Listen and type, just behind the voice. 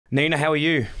Nina, how are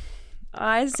you?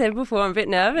 I said before, I'm a bit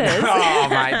nervous. Oh,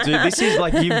 mate, dude, this is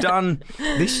like you've done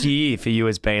this year for you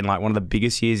has been like one of the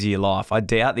biggest years of your life. I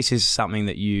doubt this is something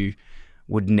that you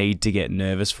would need to get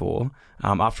nervous for.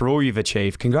 After all you've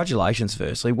achieved, congratulations,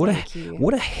 firstly. What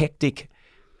a hectic,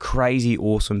 crazy,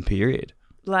 awesome period.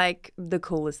 Like the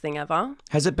coolest thing ever.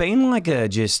 Has it been like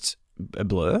just a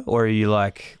blur, or are you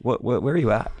like, where are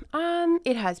you at?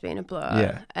 It has been a blur.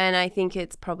 Yeah. And I think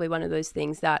it's probably one of those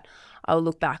things that I'll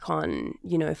look back on,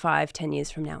 5-10 years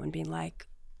from now and be like,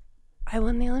 I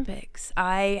won the Olympics.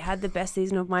 I had the best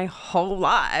season of my whole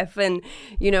life. And,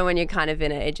 when you're kind of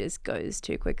in it, it just goes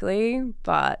too quickly.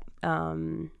 But,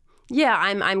 yeah,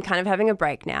 I'm kind of having a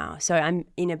break now. So I'm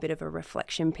in a bit of a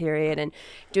reflection period and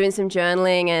doing some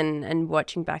journaling and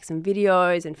watching back some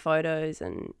videos and photos,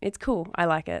 and it's cool. I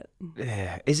like it.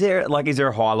 Yeah. Is there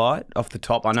a highlight off the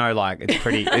top? I know it's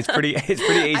pretty easy I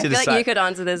feel to like say. you could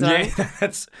answer this one.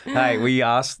 Yeah, hey, we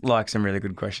asked some really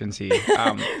good questions here.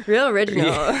 Real original.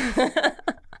 Yeah.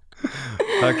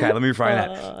 Okay, let me reframe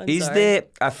that. Is there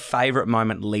a favourite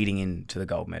moment leading into the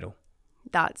gold medal?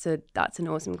 That's an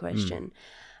awesome question.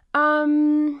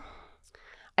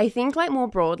 I think more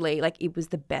broadly, it was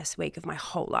the best week of my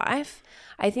whole life.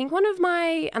 I think one of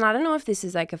my, and I don't know if this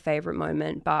is a favorite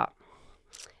moment, but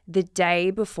the day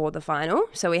before the final,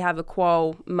 so we have a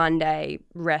qual Monday,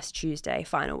 rest Tuesday,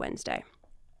 final Wednesday.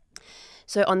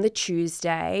 So on the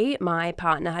Tuesday, my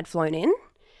partner had flown in,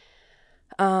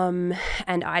 and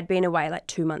I'd been away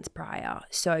 2 months prior.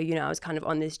 So, I was kind of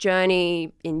on this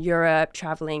journey in Europe,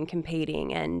 traveling,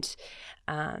 competing, and,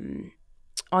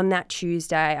 on that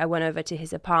Tuesday, I went over to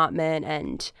his apartment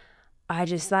and I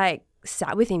just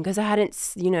sat with him because I hadn't,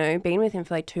 been with him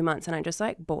for 2 months, and I just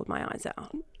bawled my eyes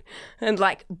out and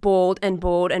bawled and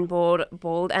bawled and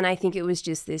bawled. And I think it was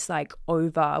just this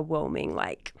overwhelming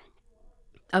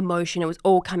emotion. It was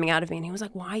all coming out of me. And he was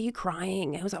like, why are you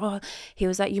crying? He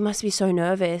was like, you must be so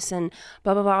nervous and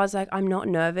blah, blah, blah. I was like, I'm not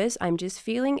nervous. I'm just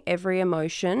feeling every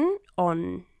emotion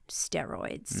on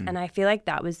steroids. And I feel like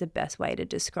that was the best way to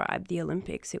describe the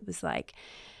Olympics. It was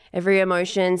every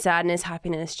emotion, sadness,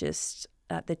 happiness, just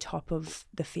at the top of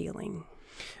the feeling.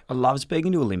 I love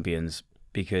speaking to Olympians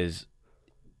because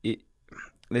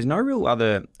there's no real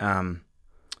other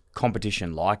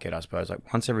competition like it, I suppose.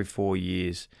 Once every 4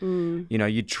 years,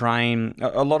 you train.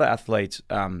 A lot of athletes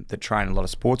that train, a lot of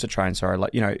sports that train,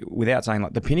 without saying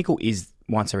the pinnacle is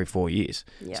once every 4 years.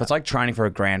 Yeah. So it's like training for a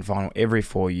grand final every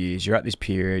 4 years. You're at this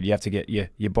period. You have to get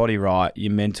your body right,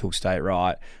 your mental state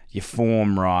right, your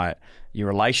form right, your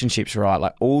relationships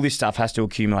right. All this stuff has to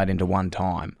accumulate into one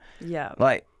time. Yeah.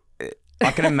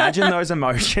 I can imagine those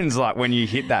emotions when you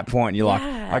hit that point, you're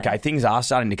okay, things are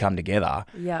starting to come together.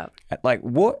 Yeah.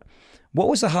 What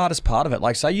was the hardest part of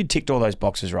it? Say you ticked all those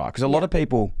boxes right, because a lot of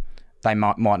people, they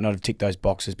might not have ticked those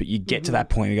boxes, but you get to that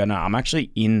point and you go, no, I'm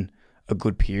actually in a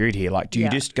good period here. Do you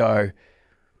just go,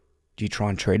 do you try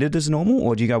and treat it as normal,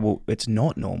 or do you go, well, it's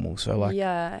not normal? So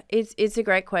yeah, it's a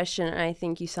great question, and I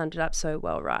think you summed it up so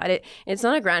well, right? It's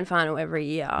not a grand final every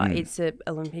year. It's a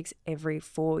Olympics every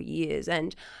 4 years,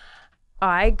 and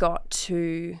I got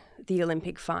to the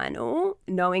Olympic final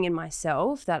knowing in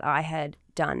myself that I had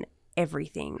done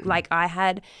everything. I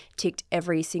had ticked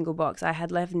every single box. I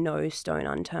had left no stone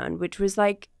unturned, which was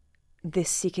the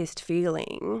sickest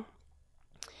feeling.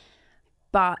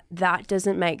 But that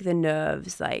doesn't make the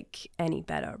nerves any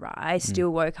better, right? I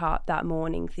still woke up that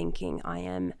morning thinking I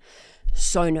am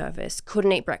so nervous.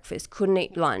 Couldn't eat breakfast, couldn't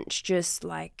eat lunch. Just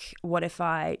what if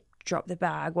I drop the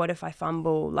bag? What if I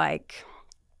fumble?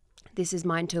 This is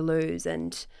mine to lose.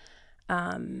 And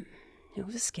it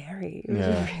was scary. It was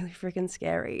really freaking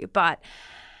scary. But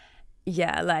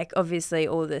yeah, obviously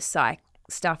all the psych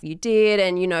stuff you did,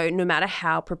 and no matter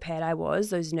how prepared I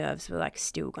was, those nerves were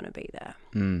still going to be there.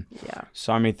 Yeah.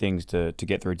 So many things to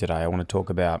get through today. I want to talk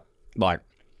about the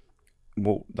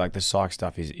psych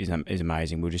stuff is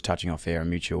amazing. We were just touching off there. A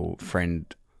mutual friend,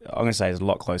 I'm going to say, is a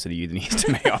lot closer to you than he is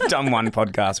to me. I've done one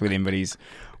podcast with him, but he's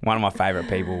one of my favourite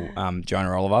people,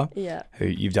 Jonah Oliver, who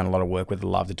you've done a lot of work with. I'd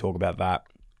love to talk about that.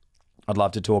 I'd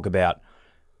love to talk about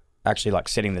actually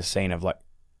setting the scene of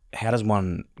how does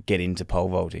one get into pole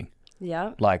vaulting?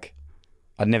 Yeah.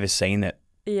 I'd never seen it.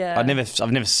 Yeah. I've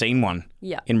never seen one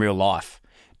in real life.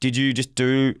 Did you just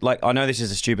do, I know this is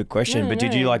a stupid question, but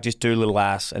did you just do a little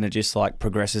ass and it just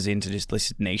progresses into just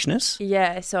this nicheness?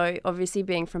 Yeah. So obviously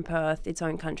being from Perth, its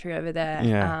own country over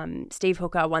there, Steve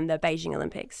Hooker won the Beijing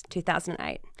Olympics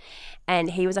 2008, and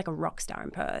he was a rock star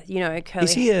in Perth.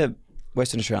 Is he a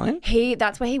Western Australian?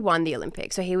 That's where he won the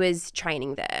Olympics. So he was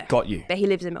training there. Got you. But he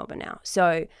lives in Melbourne now.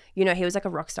 So, he was a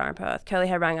rock star in Perth. Curly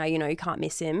hair ranger, you can't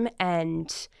miss him.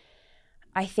 And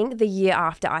I think the year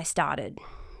after I started,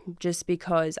 just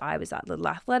because I was at Little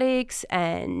Athletics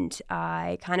and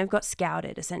I kind of got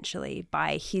scouted essentially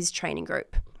by his training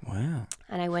group. Wow.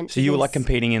 And I went So to you were this- like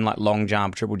competing in like long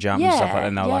jump, triple jump and stuff like that,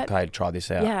 and they were like, hey, try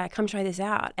this out. Yeah, come try this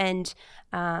out. And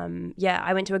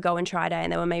I went to a go and try day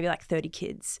and there were maybe like 30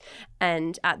 kids.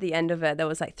 And at the end of it, there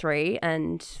was like 3,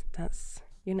 and that's,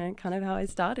 you know, kind of how I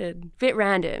started. Bit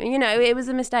random. You know, it was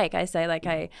a mistake. I say, like,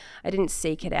 I didn't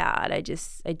seek it out. I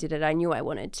did it. I knew I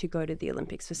wanted to go to the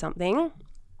Olympics for something.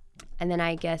 And then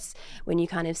I guess when you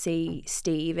kind of see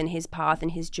Steve and his path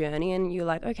and his journey, and you're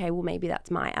like, okay, well, maybe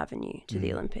that's my avenue to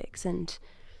the Olympics. And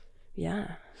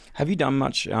yeah. Have you done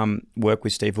much work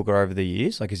with Steve Hooker over the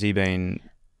years? Like, has he been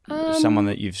someone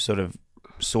that you've sort of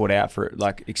sought out for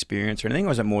like experience or anything,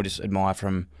 or is it more just admire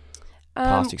from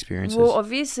past experiences? Well,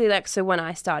 obviously, like, so when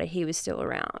I started, he was still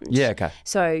around. Yeah, okay.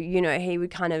 So, you know, he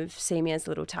would kind of see me as a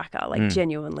little tacker, like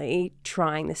genuinely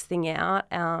trying this thing out.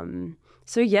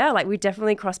 So yeah, like we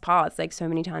definitely crossed paths like so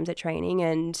many times at training,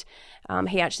 and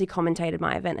he actually commentated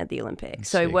my event at the Olympics.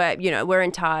 So we're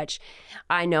in touch.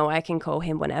 I know I can call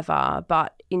him whenever,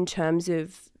 but in terms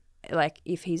of like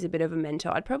if he's a bit of a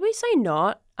mentor, I'd probably say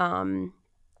not.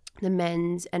 The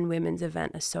men's and women's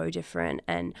event are so different,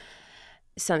 and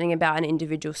something about an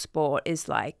individual sport is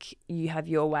like you have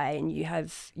your way and you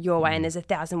have your way, and there's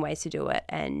 1,000 ways to do it.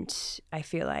 And I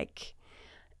feel like,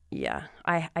 yeah,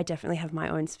 I definitely have my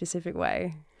own specific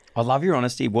way. I love your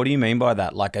honesty. What do you mean by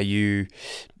that? Like, are you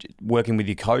working with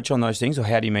your coach on those things, or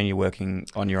how do you mean you're working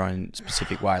on your own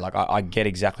specific way? Like, I get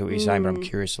exactly what you're saying, but I'm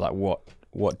curious, like,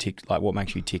 what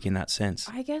makes you tick in that sense?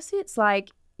 I guess it's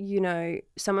like, you know,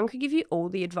 someone could give you all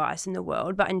the advice in the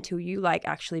world, but until you like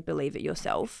actually believe it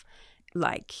yourself,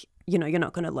 like, you know, you're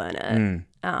not going to learn it.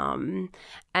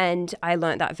 And I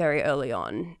learned that very early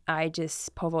on.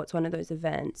 Pole vault's one of those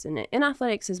events, and in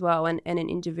athletics as well, and an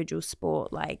individual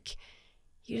sport, like,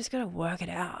 you just got to work it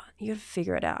out. You got to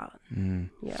figure it out.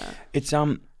 Yeah. It's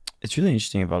really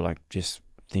interesting about like just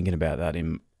thinking about that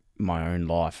in my own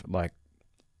life. Like,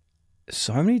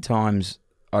 so many times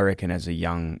I reckon as a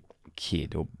young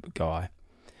kid or guy,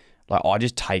 like I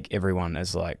just take everyone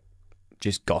as like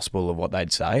just gospel of what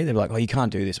they'd say. They're like, oh, you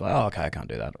can't do this. Like, oh, okay, I can't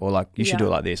do that. Or like, you should do it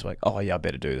like this. Like, oh, yeah, I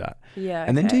better do that. Yeah.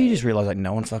 And then do you just realize like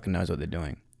no one fucking knows what they're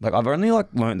doing? Like, I've only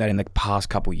like learned that in the past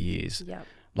couple of years. Yeah.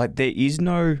 Like, there is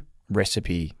no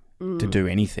recipe to do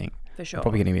anything. For sure. I'm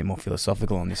probably getting a bit more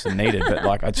philosophical on this than needed, but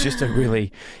like, it's just a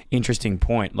really interesting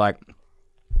point. Like,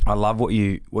 I love what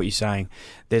you're saying.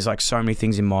 There's like so many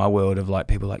things in my world of like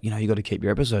people like, you know, you got to keep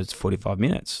your episodes 45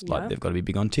 minutes. Like they've got to be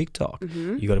big on TikTok.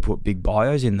 You got to put big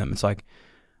bios in them. It's like,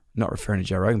 not referring to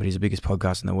Joe Rogan, but he's the biggest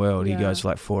podcast in the world. He goes for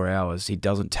like 4 hours. He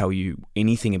doesn't tell you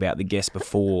anything about the guest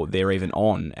before they're even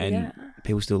on, and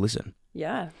people still listen.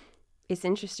 Yeah. It's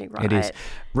interesting, right? It is.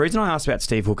 Reason I asked about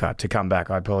Steve Hooker, to come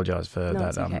back, I apologise for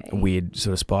that weird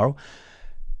sort of spiral.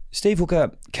 Steve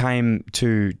Hooker came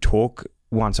to talk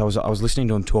once. I was listening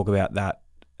to him talk about that,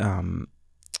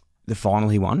 the final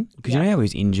he won. Because you know how he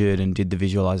was injured and did the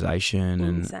visualisation.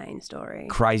 Insane story.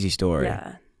 Crazy story.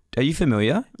 Yeah. Are you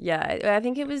familiar? Yeah. I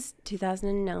think it was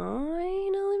 2009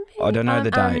 Olympics. I don't know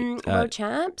the date. World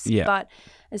Champs. Yeah. But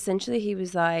essentially he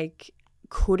was like,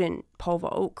 couldn't pole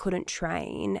vault, couldn't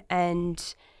train,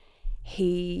 and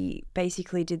he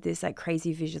basically did this like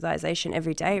crazy visualization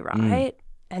every day, right?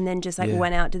 And then just like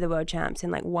went out to the World Champs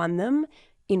and like won them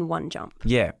in one jump.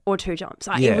 Yeah. Or 2 jumps.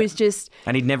 Like, it was just...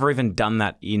 And he'd never even done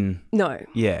that in... No.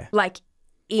 Yeah. Like,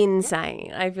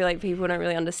 insane. I feel like people don't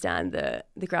really understand the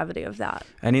gravity of that.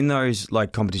 And in those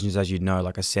like competitions, as you know,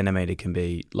 like a centimetre can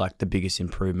be like the biggest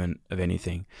improvement of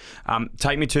anything.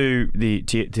 Take me to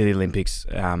the Olympics,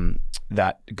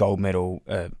 that gold medal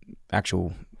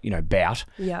actual, you know, bout.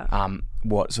 Yeah.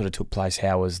 What sort of took place?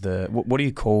 How was what do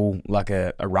you call like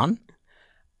a run?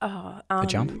 A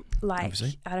jump? Like,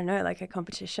 obviously. I don't know, like a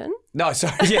competition? No,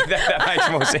 sorry. Yeah, that makes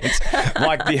more sense.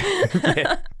 Like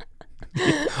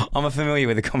I'm familiar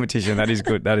with the competition. That is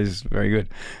good. That is very good.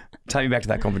 Take me back to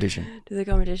that competition. To the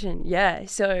competition, yeah.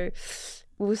 So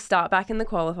we'll start back in the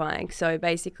qualifying. So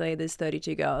basically there's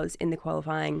 32 girls in the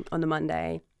qualifying on the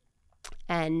Monday.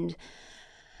 And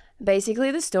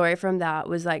basically the story from that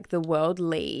was like the world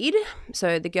lead.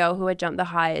 So the girl who had jumped the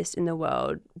highest in the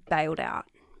world bailed out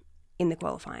in the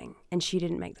qualifying, and she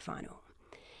didn't make the final.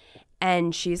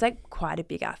 And she's like quite a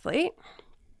big athlete.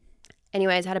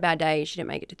 Anyways, had a bad day. She didn't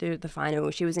make it to the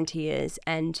final. She was in tears,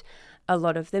 and a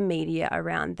lot of the media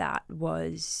around that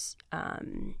was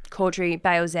Caudry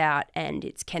bails out and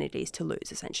it's Kennedy's to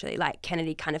lose, essentially. Like,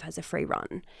 Kennedy kind of has a free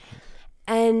run.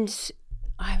 And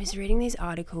I was reading these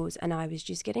articles and I was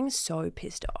just getting so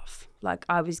pissed off. Like,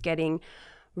 I was getting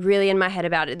really in my head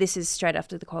about it. This is straight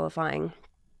after the qualifying.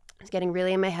 I was getting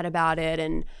really in my head about it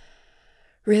and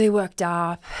really worked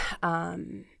up.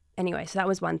 Anyway, so that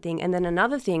was one thing. And then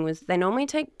another thing was they normally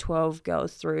take 12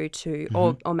 girls through to,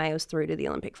 or males through to the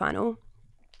Olympic final.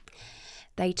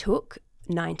 They took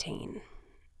 19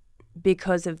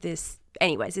 because of this.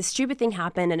 Anyways, this stupid thing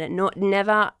happened, and it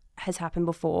never has happened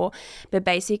before. But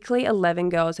basically 11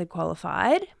 girls had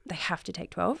qualified. They have to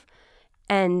take 12.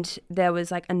 And there was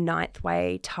like a 9th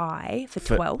way tie for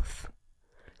 12th.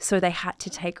 So they had to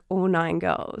take all 9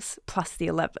 girls plus the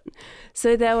 11.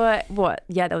 So there were,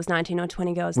 there was 19 or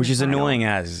 20 girls. Which is annoying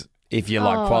as if you're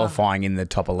like qualifying in the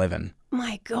top 11.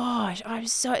 My gosh, I'm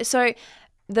so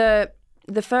the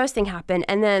first thing happened,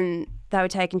 and then they were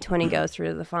taking 20 girls through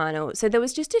to the final. So there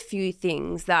was just a few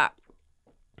things that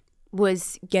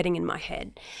was getting in my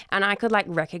head, and I could like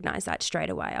recognize that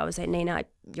straight away. I was like, Nina,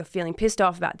 you're feeling pissed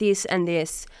off about this and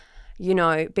this. You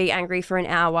know, be angry for an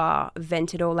hour,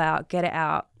 vent it all out, get it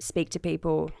out, speak to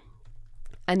people,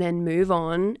 and then move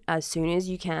on as soon as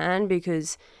you can,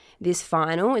 because this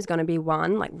final is going to be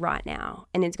won like right now,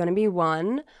 and it's going to be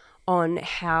won on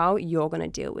how you're going to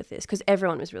deal with this, because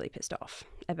everyone was really pissed off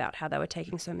about how they were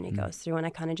taking so many girls through, and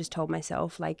I kind of just told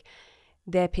myself like,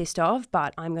 they're pissed off,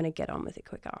 but I'm going to get on with it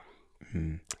quicker.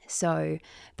 So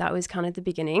that was kind of the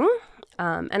beginning.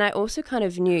 And I also kind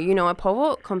of knew, you know, a pole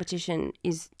vault competition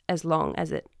is as long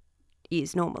as it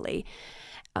is normally.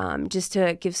 Just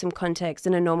to give some context,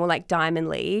 in a normal like Diamond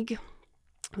League,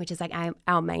 which is like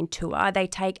our main tour, they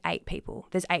take 8 people.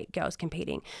 There's 8 girls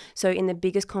competing. So in the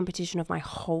biggest competition of my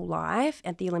whole life,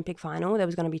 at the Olympic final, there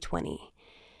was going to be 20.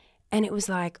 And it was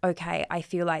like, okay, I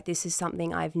feel like this is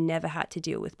something I've never had to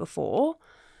deal with before.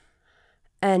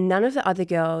 And none of the other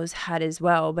girls had as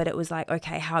well, but it was like,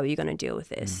 okay, how are you going to deal with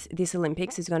this? This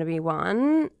Olympics is going to be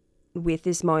won with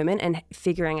this moment and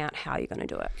figuring out how you're going to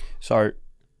do it. So,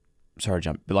 sorry,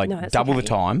 jump, but like double the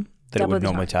time that it would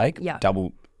normally take,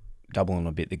 double and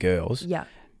a bit the girls. Yeah.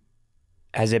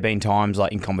 Has there been times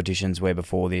like in competitions where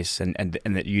before this and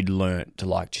that you'd learnt to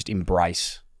like just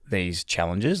embrace these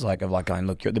challenges, like of like going,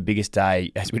 look, you're at the biggest day,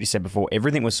 as we just said before,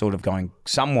 everything was sort of going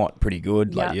somewhat pretty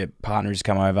good. Like your partner has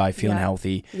come over, you're feeling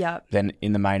healthy. Yeah. Then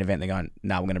in the main event, they're going,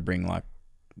 no, we're going to bring like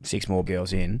 6 more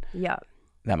girls in. Yeah.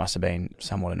 That must have been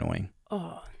somewhat annoying.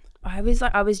 Oh, I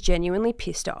was genuinely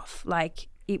pissed off. Like,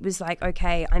 it was like,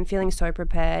 okay, I'm feeling so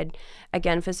prepared.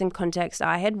 Again, for some context,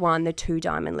 I had won the 2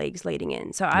 Diamond Leagues leading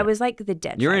in. So I was like the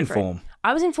dead You're favorite. In form.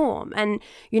 I was in form. And,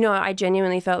 you know, I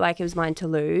genuinely felt like it was mine to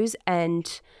lose.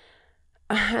 And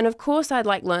of course I'd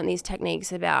like learned these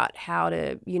techniques about how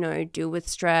to, you know, deal with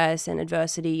stress and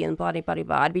adversity and blah, blah,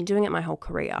 blah. I'd been doing it my whole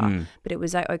career, but it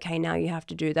was like, okay, now you have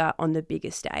to do that on the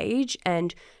biggest stage,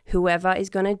 and whoever is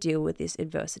going to deal with this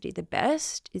adversity the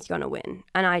best is going to win.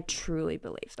 And I truly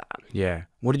believe that. Yeah.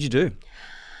 What did you do?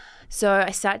 So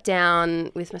I sat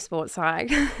down with my sports psych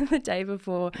the day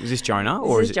before. Was this Jonah?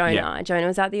 This is Jonah. Yeah. Jonah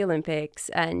was at the Olympics,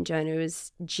 and Jonah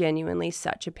was genuinely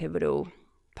such a pivotal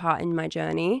part in my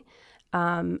journey.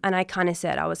 And I kind of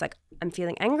said, I was like, I'm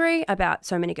feeling angry about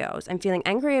so many girls. I'm feeling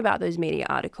angry about those media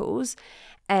articles.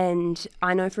 And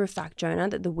I know for a fact, Jonah,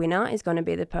 that the winner is going to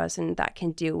be the person that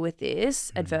can deal with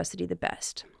this adversity the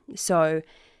best. So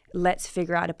let's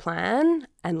figure out a plan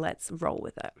and let's roll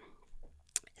with it.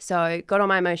 So got all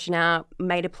my emotion out,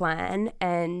 made a plan.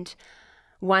 And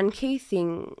one key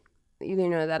thing, you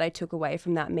know, that I took away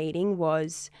from that meeting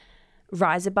was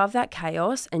rise above that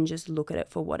chaos and just look at it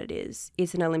for what it is.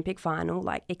 It's an Olympic final,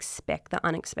 like expect the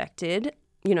unexpected,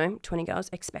 you know, 20 girls,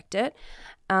 expect it,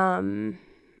 and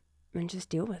just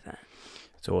deal with it.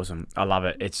 It's awesome. I love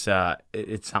it. It's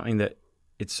something that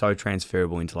it's so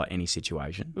transferable into like any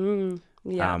situation.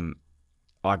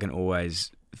 I can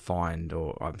always find,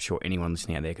 or I'm sure anyone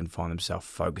listening out there can find themselves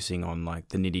focusing on like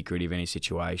the nitty gritty of any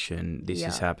situation. This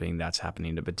is happening, that's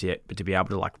happening. But to be able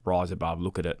to like rise above,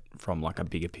 look at it from like a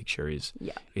bigger picture is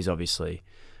obviously,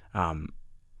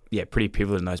 pretty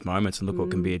pivotal in those moments, and look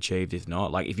what can be achieved if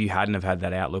not. Like if you hadn't have had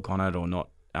that outlook on it or not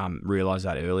realised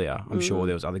that earlier, I'm sure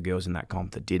there was other girls in that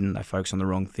comp that didn't. They focused on the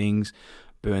wrong things,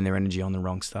 burn their energy on the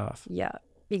wrong stuff. Yeah,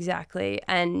 exactly.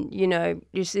 And, you know,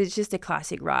 it's just a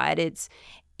classic ride.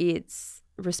 It's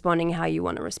responding how you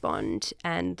want to respond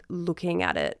and looking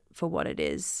at it for what it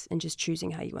is and just choosing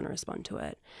how you want to respond to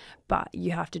it. But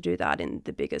you have to do that in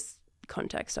the biggest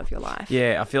context of your life.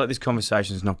 Yeah, I feel like this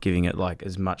conversation is not giving it like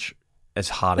as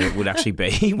hard as it would actually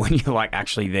be when you're like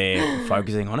actually there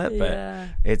focusing on it. But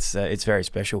it's very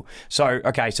special. So,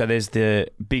 okay, so there's the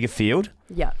bigger field.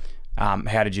 Yeah.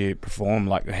 How did you perform?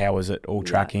 Like how was it all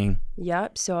tracking? Yeah.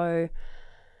 So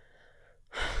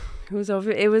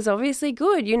It was obviously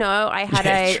good. You know, I had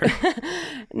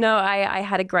I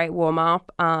had a great warm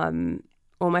up.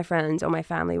 All my friends, all my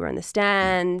family were in the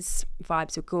stands.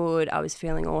 Vibes were good. I was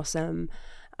feeling awesome.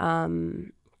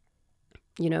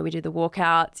 You know, we do the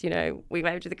walkouts. You know, we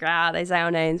wave to the crowd. They say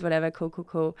our names, whatever.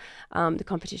 Cool. The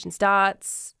competition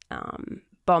starts.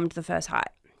 Bombed the first height.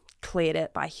 Cleared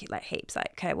it by like heaps.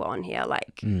 Like, okay, we're on here.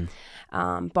 Like,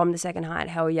 bombed the second height.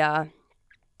 Hell yeah.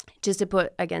 Just to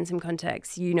put, again, some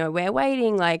context, you know, we're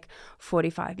waiting like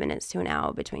 45 minutes to an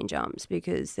hour between jumps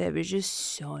because there was just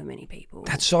so many people.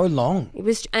 That's so long. It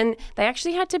was, and they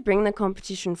actually had to bring the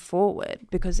competition forward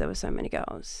because there were so many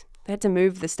girls. They had to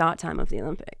move the start time of the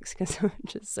Olympics because there were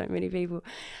just so many people.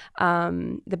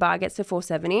 The bar gets to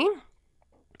 470,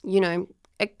 you know,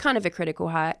 kind of a critical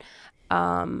height.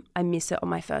 I miss it on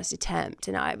my first attempt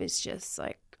and I was just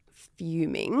like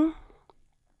fuming.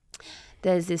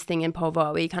 There's this thing in pole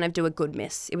vault where you kind of do a good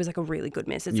miss. It was like a really good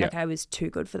miss. It's like I was too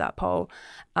good for that pole.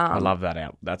 I love that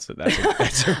out. That's a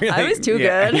really. I was too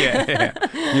good. Yeah.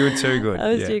 You were too good.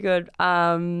 I was too good.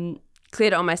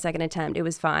 Cleared it on my second attempt. It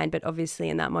was fine, but obviously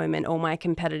in that moment, all my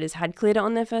competitors had cleared it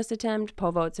on their first attempt.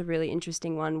 Pole vault's a really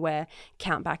interesting one where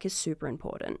count back is super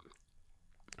important.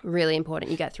 Really important.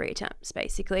 You get 3 attempts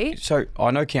basically. So I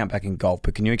know count back in golf,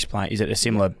 but can you explain? Is it a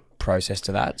similar process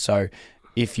to that? So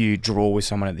if you draw with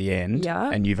someone at the end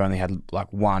and you've only had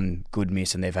like 1 good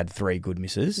miss and they've had 3 good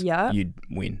misses, you'd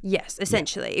win. Yes,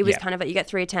 essentially. It was kind of like you get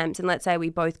 3 attempts and let's say we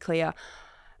both clear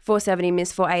 470,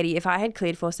 miss 480. If I had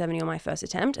cleared 470 on my first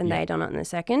attempt and they'd done it in the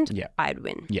second, I'd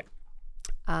win. Yeah.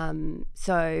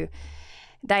 So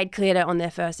they'd cleared it on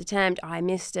their first attempt. I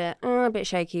missed it, a bit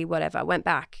shaky, whatever. Went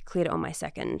back, cleared it on my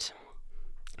second.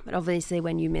 But obviously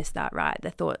when you miss that, right, the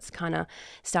thoughts kind of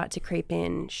start to creep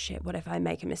in. Shit, what if I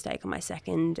make a mistake on my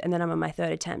second and then I'm on my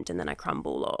third attempt and then I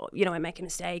crumble or, you know, I make a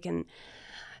mistake. And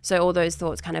so all those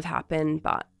thoughts kind of happen.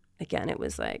 But again, it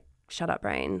was like, shut up,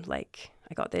 brain. Like,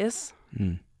 I got this.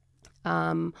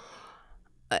 And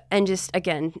just,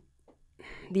 again,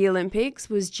 the Olympics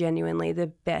was genuinely the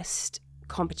best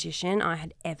competition I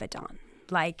had ever done.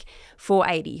 Like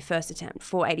 480 first attempt,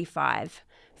 485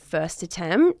 first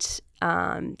attempt.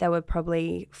 There were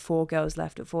probably 4 girls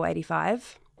left at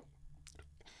 485.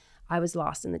 I was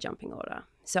last in the jumping order.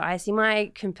 So I see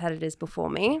my competitors before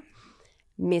me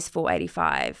miss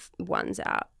 485, one's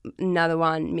out. Another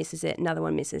one misses it, another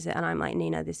one misses it. And I'm like,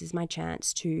 Nina, this is my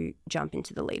chance to jump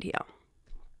into the lead here.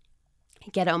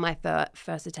 Get it on my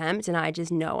first attempt. And I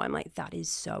just know, I'm like, that is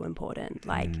so important.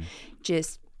 Like,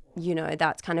 just, you know,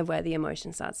 that's kind of where the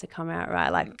emotion starts to come out, right?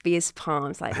 Like fist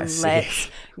pumps, like let's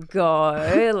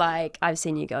go. Like I've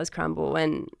seen you girls crumble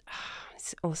and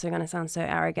it's also going to sound so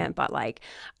arrogant, but like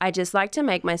I just like to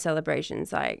make my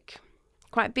celebrations like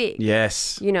quite big.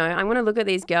 Yes. You know, I'm going to look at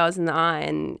these girls in the eye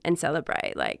and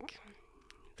celebrate like,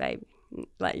 babe,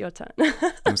 like your turn.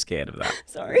 I'm scared of that.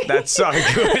 Sorry. That's so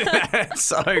good. That's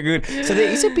so good. So there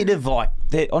is a bit of like,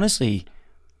 there honestly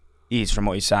is, from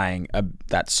what you're saying,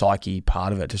 that psyche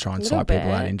part of it to try and psych people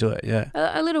out into it. Yeah.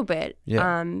 A little bit.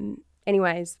 Yeah.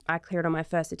 Anyways, I clear it on my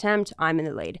first attempt. I'm in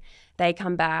the lead. They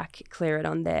come back, clear it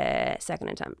on their second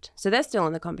attempt. So they're still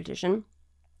in the competition.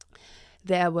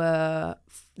 There were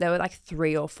like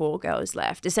 3 or 4 girls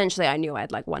left. Essentially, I knew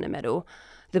I'd like won a medal.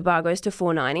 The bar goes to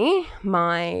 490.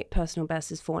 My personal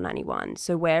best is 491.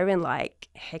 So we're in like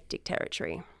hectic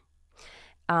territory.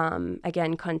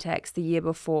 Again, context, the year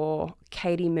before,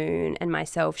 Katie Moon and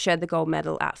myself shared the gold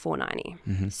medal at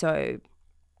 490. So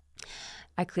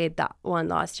I cleared that one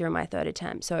last year on my third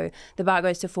attempt. So the bar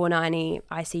goes to 490.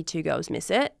 I see 2 girls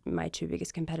miss it. My 2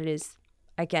 biggest competitors.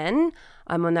 Again,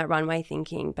 I'm on that runway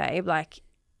thinking, babe, like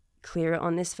clear it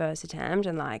on this first attempt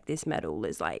and like this medal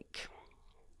is like,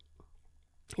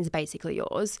 is basically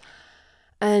yours.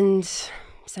 And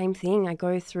same thing, I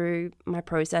go through my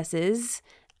processes.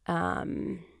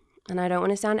 And I don't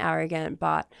want to sound arrogant,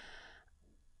 but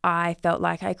I felt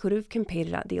like I could have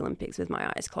competed at the Olympics with my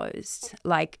eyes closed.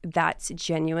 Like that's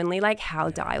genuinely like how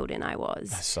dialed in I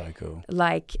was. That's so cool.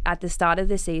 Like at the start of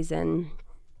the season,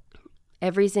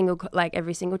 every single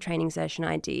training session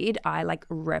I did, I like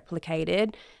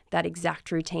replicated that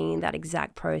exact routine, that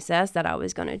exact process that I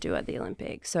was going to do at the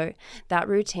Olympics. So that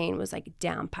routine was like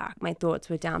down packed. My thoughts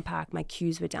were down packed. My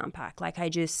cues were down packed. Like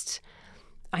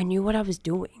I knew what I was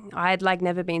doing. I had like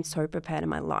never been so prepared in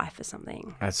my life for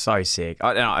something. That's so sick.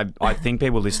 I think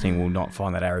people listening will not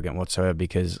find that arrogant whatsoever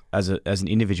because as an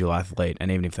individual athlete, and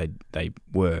even if they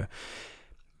were,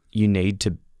 you need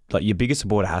to, like your biggest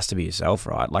supporter has to be yourself,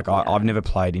 right? Like I've never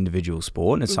played individual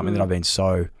sport and it's something that I've been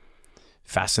so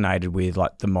fascinated with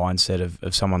like the mindset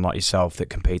of someone like yourself that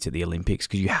competes at the Olympics,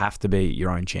 because you have to be your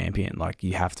own champion. Like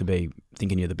you have to be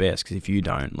thinking you're the best, because if you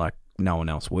don't, like no one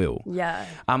else will. Yeah.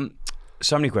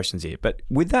 So many questions here, but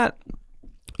with that,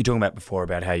 you're talking about before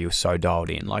about how you're so dialed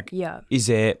in. Like, is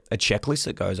there a checklist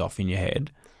that goes off in your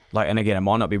head? Like, and again, it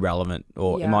might not be relevant,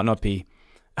 or it might not be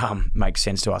make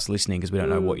sense to us listening because we don't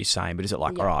know what you're saying. But is it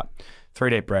like, all right, 3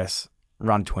 deep breaths,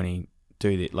 run 20,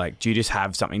 do that? Like, do you just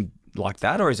have something like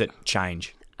that, or is it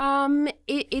change?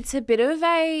 It's a bit of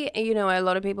a, a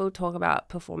lot of people talk about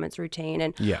performance routine,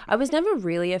 and I was never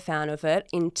really a fan of it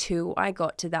until I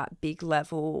got to that big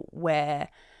level where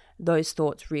those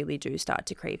thoughts really do start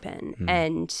to creep in.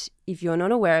 And if you're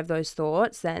not aware of those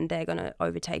thoughts, then they're going to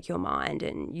overtake your mind,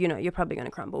 and, you're probably going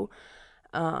to crumble.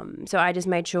 So I just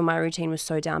made sure my routine was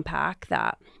so down packed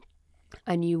that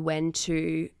I knew when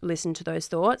to listen to those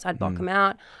thoughts. I'd block them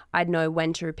out. I'd know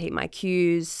when to repeat my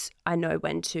cues. I know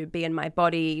when to be in my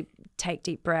body, take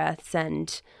deep breaths.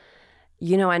 And,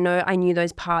 I knew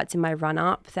those parts in my run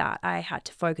up that I had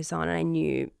to focus on, and I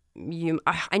knew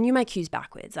my cues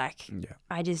backwards. Like,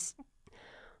 I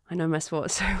know my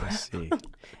sport so well. I see.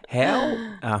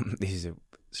 How, this is a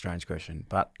strange question,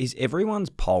 but is everyone's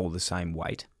pole the same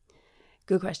weight?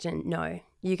 Good question. No.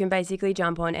 You can basically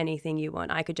jump on anything you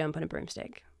want. I could jump on a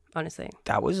broomstick, honestly.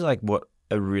 That was like what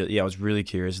I was really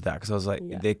curious of that, because I was like,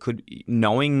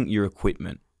 knowing your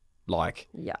equipment, like,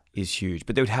 is huge.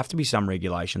 But there would have to be some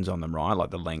regulations on them, right? Like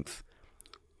the length.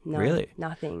 No, really?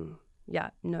 Nothing.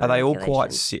 Yeah, no. Are they all quite,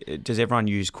 does everyone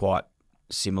use quite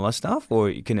similar stuff,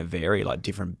 or can it vary, like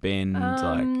different bend?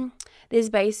 There's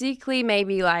basically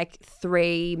maybe like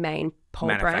 3 main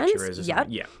pole brands. Yep.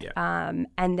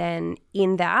 And then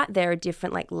in that, there are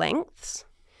different like lengths.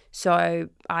 So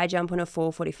I jump on a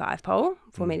 445 pole,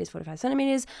 4 meters, 45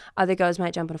 centimeters. Other girls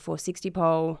might jump on a 460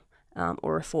 pole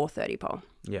or a 430 pole.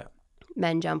 Yeah.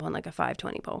 Men jump on like a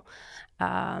 520 pole.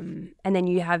 And then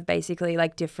you have basically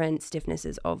like different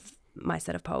stiffnesses of my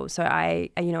set of poles. So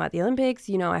at the Olympics,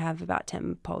 I have about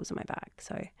 10 poles on my back.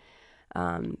 So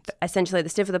essentially the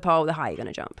stiffer the pole, the higher you're going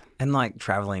to jump. And like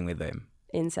traveling with them.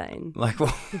 Insane. Like,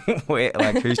 where,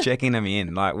 like who's checking them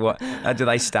in? Like, what do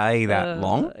they stay that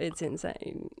long? It's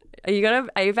insane. Are you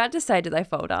about to say, do they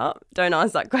fold up? Don't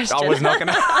ask that question. I was not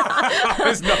gonna. I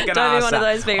was not gonna Don't ask be one that. of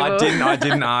those people. I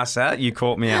didn't ask that. You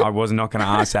caught me out. I was not gonna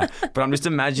ask that. But I'm just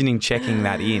imagining checking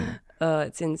that in. Oh,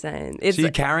 it's insane. So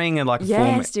you're carrying a like.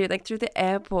 Yes, dude. Like through the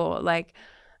airport, like.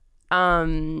 I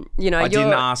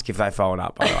didn't ask if they fold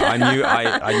up. I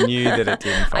knew that it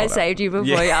didn't fold up. I saved you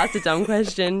before you asked a dumb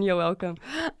question. You're welcome.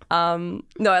 No,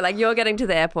 like you're getting to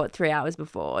the airport 3 hours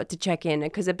before to check in,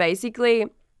 because it basically,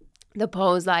 the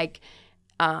poles like,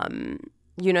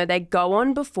 they go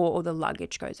on before all the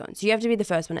luggage goes on. So you have to be the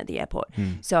first one at the airport.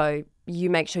 So you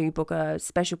make sure you book a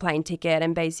special plane ticket,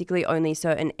 and basically only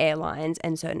certain airlines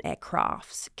and certain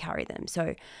aircrafts carry them.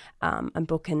 So I'm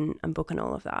booking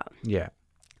all of that. Yeah.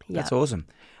 That's awesome.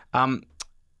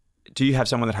 Do you have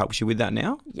someone that helps you with that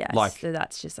now? Yes, so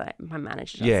that's just like my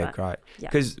manager does that. Great.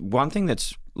 Because one thing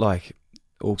that's like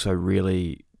also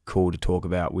really cool to talk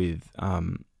about with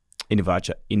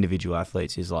individual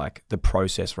athletes is like the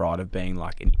process, right, of being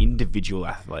like an individual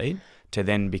athlete to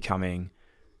then becoming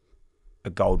a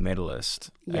gold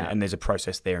medalist. And there's a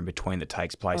process there in between that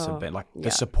takes place of like the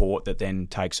support that then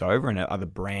takes over, and other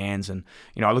brands. And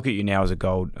I look at you now as a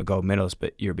gold medalist,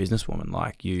 but you're a businesswoman.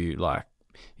 Like you got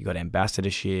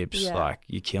ambassadorships, like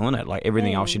you're killing it, like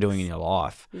everything else you're doing in your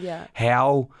life.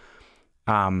 How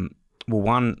the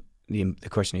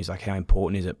question is like, how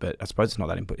important is it? But I suppose it's not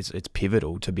that important. It's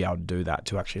pivotal to be able to do that,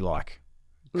 to actually like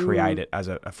create it as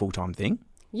a full-time thing.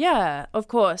 Yeah, of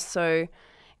course. So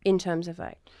in terms of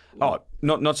like,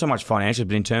 not so much financial,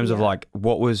 but in terms of like,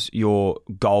 what was your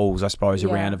goals, I suppose,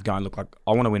 around of going, look, like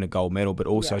I want to win a gold medal, but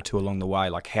also too along the way,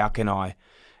 like how can I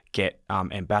get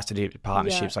ambassador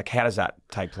partnerships? Like how does that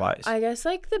take place? I guess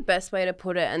like the best way to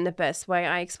put it, and the best way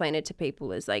I explain it to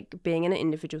people, is like being in an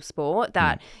individual sport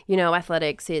that,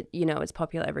 athletics, it's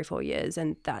popular every 4 years,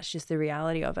 and that's just the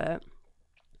reality of it.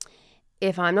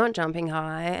 If I'm not jumping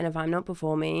high and if I'm not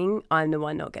performing, I'm the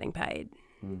one not getting paid.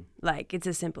 Like it's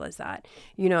as simple as that.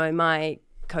 My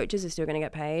coaches are still going to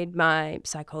get paid. My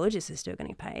psychologist is still going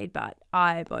to get paid, but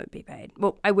I won't be paid.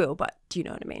 Well, I will, but do you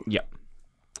know what I mean? Yeah.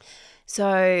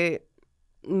 So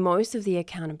most of the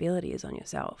accountability is on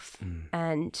yourself.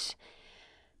 And,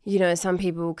 some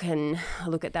people can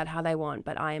look at that how they want,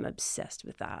 but I am obsessed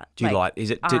with that. Do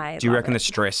you reckon the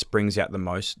stress brings out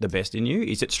the best in you?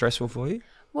 Is it stressful for you?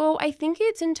 Well, I think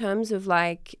it's in terms of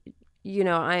like,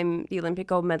 I'm the Olympic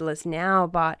gold medalist now,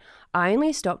 but I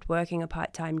only stopped working a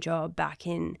part-time job back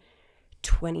in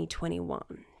 2021.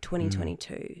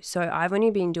 2022. So I've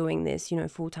only been doing this,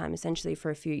 full time essentially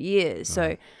for a few years.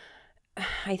 So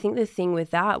I think the thing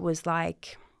with that was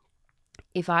like,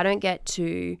 if I don't get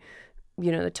to,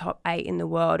 the top 8 in the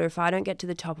world, or if I don't get to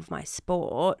the top of my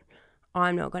sport,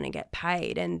 I'm not going to get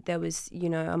paid. And there was,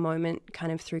 a moment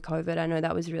kind of through COVID. I know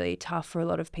that was really tough for a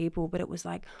lot of people, but it was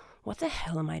like, what the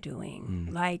hell am I doing?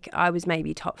 Like, I was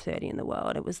maybe top 30 in the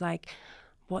world. It was like,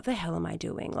 what the hell am I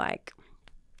doing? Like,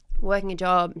 working a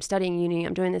job, I'm studying uni,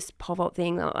 I'm doing this pole vault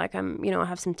thing that like I'm, I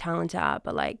have some talent at,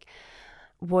 but like,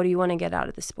 what do you want to get out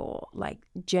of the sport? Like,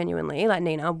 genuinely, like,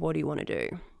 Nina, what do you want to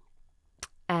do?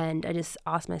 And I just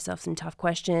asked myself some tough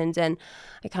questions, and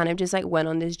I kind of just like went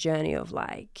on this journey of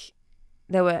like,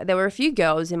 there were a few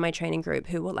girls in my training group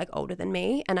who were like older than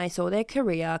me, and I saw their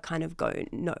career kind of go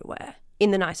nowhere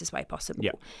in the nicest way possible.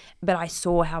 Yep. But I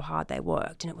saw how hard they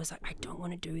worked, and it was like, I don't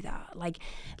want to do that. Like,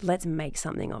 let's make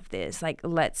something of this. Like,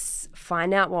 let's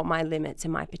find out what my limits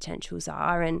and my potentials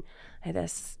are. And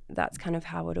that's kind of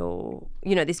how it all,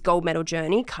 this gold medal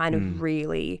journey kind of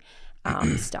really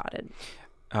started.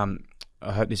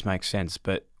 I hope this makes sense,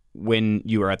 but when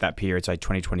you were at that period, say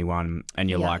 2021, and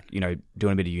you're like,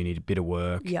 doing a bit of uni, a bit of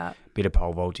work, bit of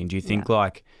pole vaulting, do you think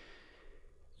like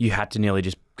you had to nearly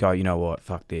just go, you know what,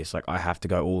 fuck this, like I have to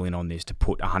go all in on this to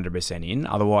put 100% in,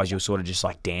 otherwise you're sort of just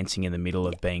like dancing in the middle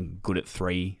of being good at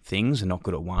 3 things and not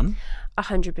good at 1?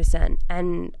 100%.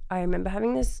 And I remember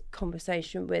having this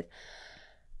conversation with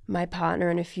my partner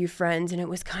and a few friends, and it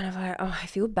was kind of like, oh, I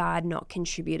feel bad not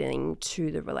contributing to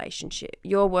the relationship.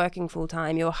 You're working full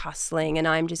time, you're hustling, and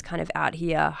I'm just kind of out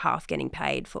here half getting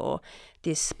paid for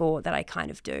this sport that I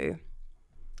kind of do.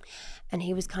 And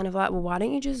he was kind of like, well, why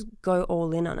don't you just go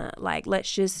all in on it? Like,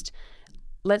 let's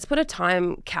put a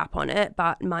time cap on it,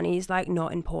 but money's like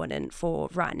not important for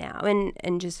right now.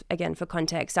 And just again, for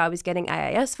context, I was getting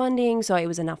AAS funding, so it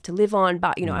was enough to live on,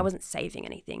 but I wasn't saving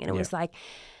anything. And it was like,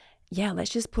 yeah, let's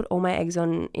just put all my eggs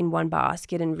in one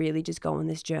basket and really just go on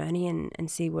this journey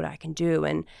and see what I can do.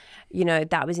 And,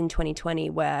 that was in 2020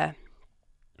 where,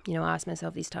 I asked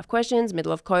myself these tough questions,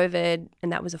 middle of COVID,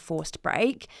 and that was a forced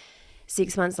break.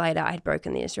 6 months later, I had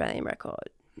broken the Australian record.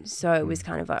 So it was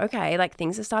kind of like, okay, like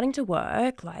things are starting to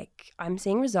work. Like, I'm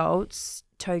seeing results.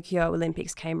 Tokyo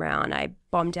Olympics came around. I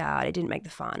bombed out. I didn't make the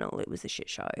final. It was a shit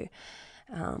show.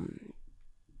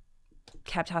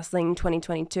 Kept hustling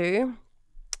 2022.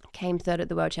 Came 3rd at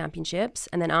the World Championships.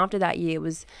 And then after that year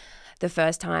was the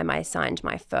first time I signed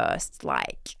my first,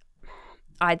 like,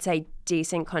 I'd say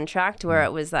decent contract where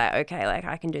it was like, okay, like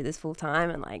I can do this full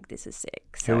time and like this is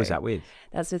sick. So who was that with?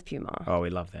 That's with Puma. Oh, we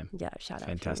love them. Yeah, shout out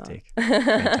Fantastic. Puma.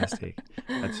 Fantastic.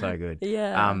 That's so good.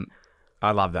 Yeah.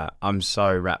 I love that. I'm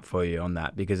so rapt for you on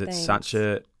that because it's such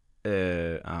a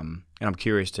and I'm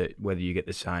curious to whether you get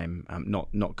the same,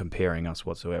 not comparing us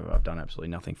whatsoever. I've done absolutely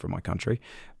nothing for my country.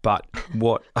 But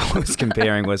what I was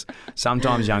comparing was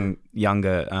sometimes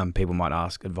younger people might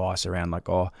ask advice around like,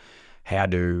 oh, how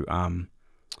do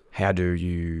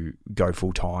you go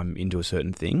full time into a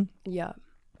certain thing? Yeah.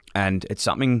 And it's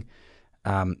something,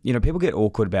 people get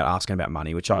awkward about asking about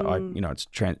money, which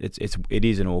it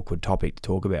is an awkward topic to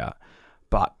talk about.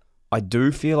 But I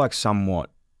do feel like somewhat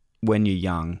when you're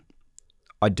young,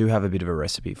 I do have a bit of a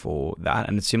recipe for that.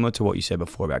 And it's similar to what you said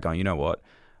before about going, you know what,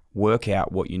 work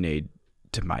out what you need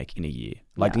to make in a year.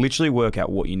 Like literally work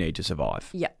out what you need to survive.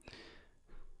 Yeah.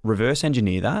 Reverse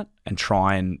engineer that and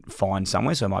try and find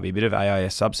somewhere. So it might be a bit of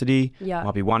AIS subsidy. Yeah.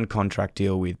 Might be one contract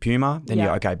deal with Puma. Then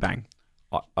you're okay, bang.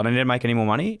 I don't need to make any more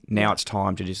money. Now it's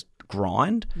time to just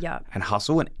grind and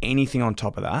hustle. And anything on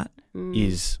top of that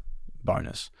is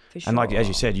bonus. For sure. And like, as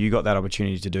you said, you got that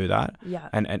opportunity to do that. Yeah.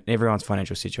 And everyone's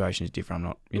financial situation is different.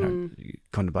 I'm not,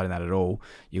 contemplating that at all.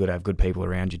 You got to have good people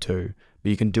around you too. But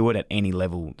you can do it at any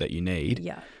level that you need.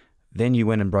 Yeah. Then you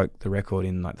went and broke the record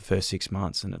in like the first 6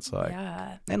 months, and it's like,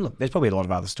 and look, there's probably a lot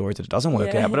of other stories that it doesn't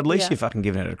work out, but at least you're fucking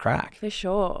giving it a crack. For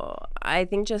sure. I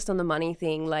think just on the money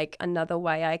thing, like another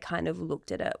way I kind of looked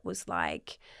at it was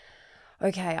like,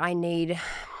 okay, I need,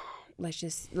 let's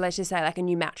just say like a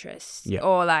new mattress,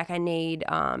 or like I need,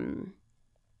 I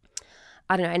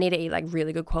don't know, I need to eat like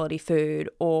really good quality food,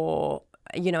 or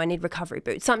I need recovery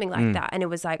boots, something like that. And it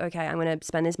was like, okay, I'm going to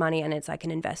spend this money and it's like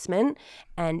an investment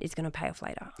and it's going to pay off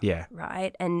later. Yeah.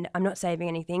 Right. And I'm not saving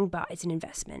anything, but it's an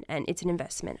investment and it's an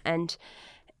investment. And,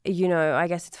 I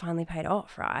guess it's finally paid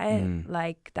off, right?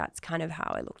 Like that's kind of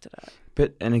how I looked at it.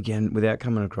 But, and again, without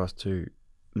coming across too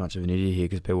much of an idiot here,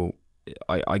 because people,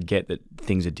 I get that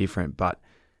things are different, but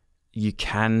you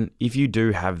can, if you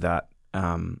do have that,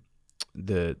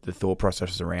 the thought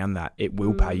process around that, it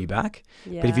will pay you back.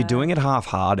 Yeah. But if you're doing it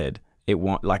half-hearted, it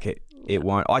won't, like it it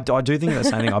won't. I do think of the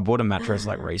same thing. I bought a mattress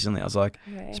like recently. I was like,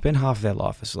 spend half of their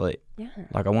life asleep. Yeah.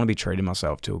 Like I want to be treating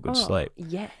myself to a good sleep.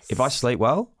 Yes. If I sleep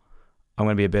well, I'm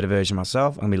going to be a better version of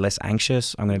myself. I'm going to be less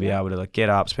anxious. I'm going to be able to like get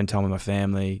up, spend time with my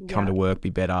family, come to work, be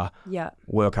better,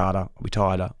 work harder, I'll be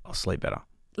tireder, I'll sleep better.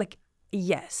 Like,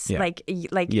 yes. Yeah. Like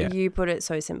you put it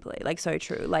so simply, like so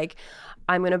true. Like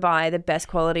I'm going to buy the best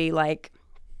quality, like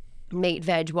meat,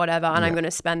 veg, whatever, and I'm going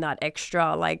to spend that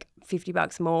extra like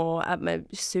 $50 more at my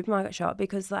supermarket shop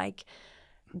because like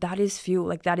that is fuel.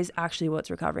 Like that is actually what's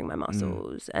recovering my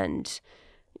muscles. And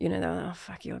you know, they're like, oh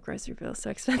fuck, your grocery bill's so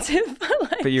expensive.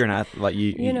 But you're an athlete, like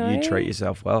you treat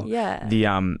yourself well. Yeah.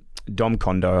 The Dom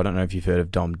Kondo, I don't know if you've heard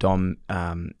of Dom. Dom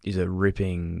is a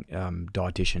ripping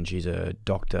dietitian. She's a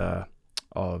doctor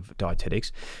of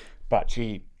dietetics, but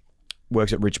she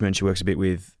works at Richmond. She works a bit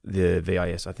with the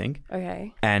VIS, I think.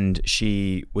 Okay. And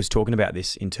she was talking about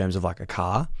this in terms of like a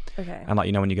car. Okay. And like,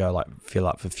 you know, when you go like fill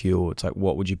up for fuel, it's like,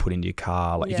 what would you put into your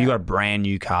car? Like if you got a brand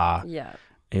new car,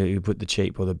 you put the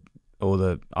cheap or the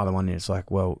other one in. It's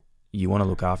like, well, you want to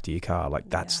look after your car. Like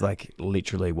that's like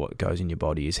literally what goes in your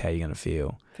body is how you're going to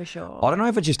feel. For sure. I don't know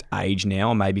if it's just age now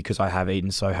or maybe because I have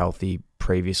eaten so healthy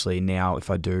previously. Now if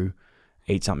I do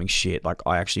eat something shit, like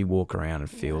I actually walk around and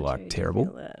feel like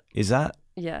terrible. Is that?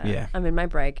 Yeah. I'm in my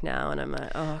break now and I'm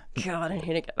like, oh God, I need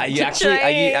to get back are you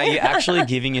actually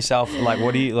giving yourself like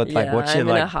what do you like what's your I'm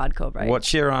in a hardcore break.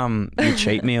 What's your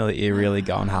cheat meal that you're really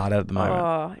going hard at the moment?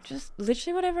 Oh, just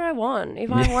literally whatever I want.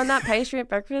 If I want that pastry at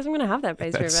breakfast, I'm gonna have that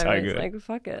pastry at breakfast. So good. Like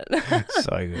fuck it.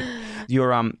 So good. You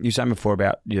were saying before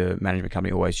about your management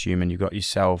company Always Human, you've got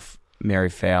yourself, Mary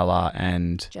Fowler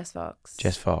and Jess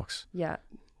Fox. Yeah.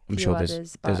 I'm few sure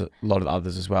others, there's a lot of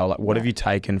others as well. Like what have you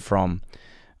taken from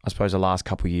I suppose the last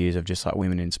couple of years of just like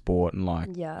women in sport and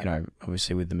like, you know,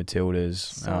 obviously with the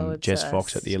Matildas, Jess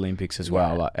Fox at the Olympics as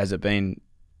well. Like, has it been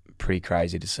pretty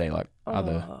crazy to see like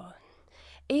other...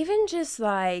 Even just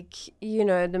like, you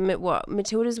know,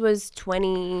 Matildas was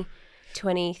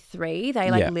 2023.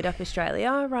 They like lit up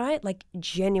Australia, right? Like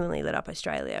genuinely lit up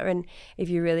Australia. And if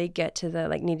you really get to the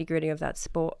like nitty gritty of that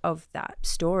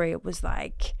story, it was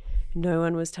like... no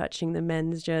one was touching the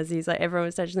men's jerseys. Like everyone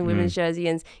was touching the women's jersey.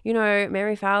 And, you know,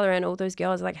 Mary Fowler and all those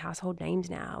girls are like household names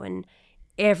now. And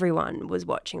everyone was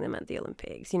watching them at the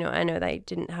Olympics. You know, I know they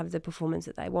didn't have the performance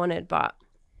that they wanted, but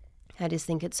I just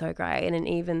think it's so great. And then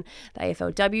even the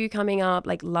AFLW coming up,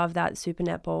 like love that. Super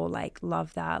Netball, like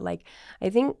love that. Like I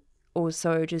think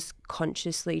also just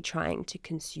consciously trying to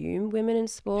consume women in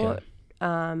sport,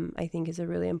 I think is a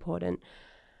really important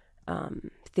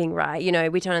thing, right? You know,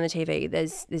 we turn on the TV,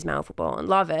 there's male football and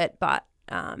love it, but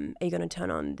are you going to turn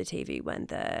on the TV when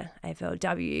the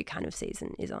AFLW kind of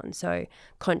season is on? So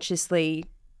consciously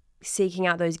seeking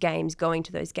out those games, going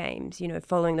to those games, you know,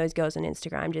 following those girls on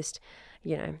Instagram, just,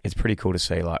 you know. It's pretty cool to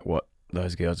see like what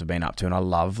those girls have been up to. And I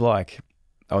love like,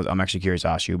 I'm actually curious to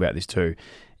ask you about this too,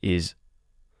 is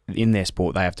in their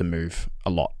sport, they have to move a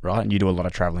lot, right? And you do a lot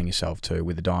of traveling yourself too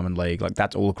with the Diamond League. Like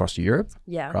that's all across Europe,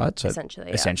 right? So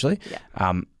essentially.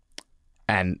 Yeah.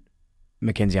 And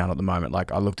Mackenzie Arnold at the moment,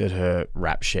 like I looked at her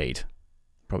rap sheet,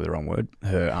 probably the wrong word,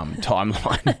 her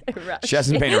timeline. She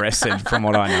hasn't been arrested from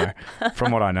what I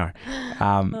know.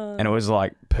 And it was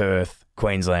like Perth,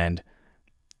 Queensland,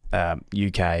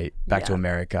 UK, back to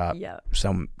America,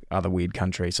 some other weird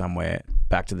country somewhere,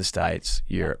 back to the States,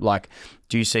 Europe. Like,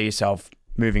 do you see yourself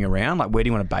moving around? Like, where do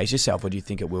you want to base yourself, or do you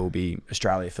think it will be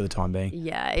Australia for the time being?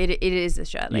 Yeah, it is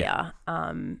Australia.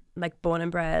 Like born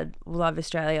and bred, love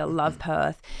Australia, love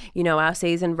Perth. You know, our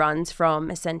season runs from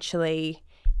essentially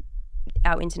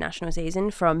our international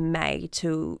season from May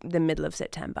to the middle of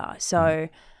September. So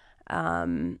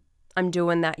I'm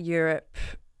doing that Europe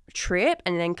trip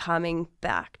and then coming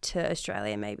back to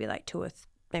Australia maybe like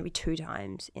maybe two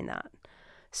times in that.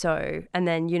 So, and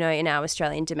then, you know, in our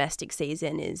Australian domestic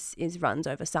season is runs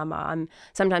over summer. I'm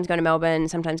sometimes going to Melbourne,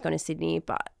 sometimes going to Sydney,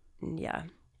 but yeah.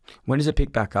 When does it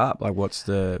pick back up? Like, what's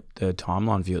the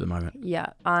timeline for you at the moment? Yeah,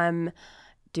 I'm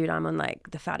on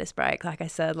like the fattest break. Like I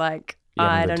said, like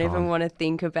I don't even want to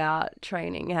think about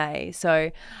training. Hey,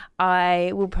 so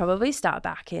I will probably start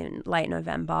back in late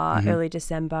November, early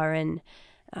December, and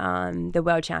the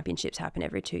World Championships happen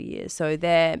every 2 years. So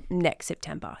they're next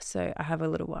September. So I have a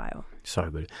little while. So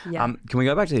good. Yeah. Can we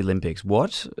go back to the Olympics?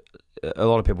 A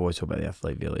lot of people always talk about the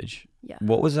Athlete Village. Yeah.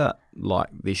 What was that like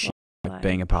this year, like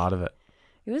being a part of it?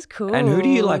 It was cool. And who do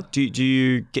you like? Do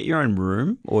you get your own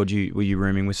room, or were you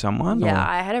rooming with someone? Yeah, or?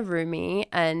 I had a roomie,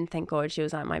 and thank God she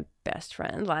was like my best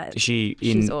friend. Like,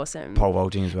 she's awesome. Pole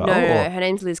vaulting as well. No, her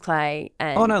name's Liz Clay.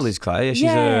 And no, Liz Clay. Yeah, she's a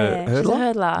hurdler. She's a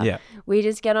hurdler. Yeah, we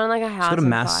just get on like a house. She's got a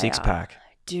mass 6-pack.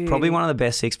 Dude, Probably one of the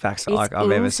best six packs I've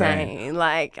ever seen.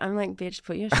 Like, I'm like, bitch,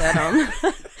 put your shirt on.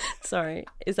 Sorry.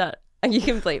 Is that, you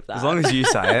can bleep that. As long as you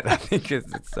say it, I think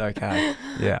it's okay.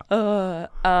 Yeah.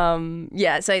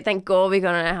 Yeah. So thank God we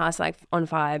got our house like on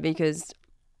fire, because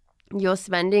you're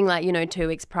spending like, 2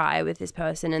 weeks prior with this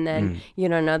person, and then,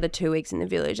 another 2 weeks in the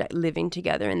village, like living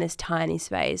together in this tiny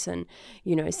space and,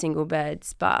 single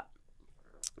beds. But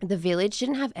the village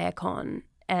didn't have aircon.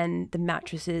 And the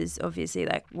mattresses, obviously,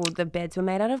 the beds were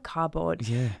made out of cardboard.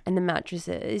 Yeah. And the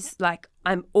mattresses,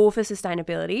 I'm all for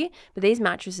sustainability, but these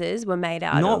mattresses were made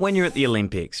out Not of... when you're at the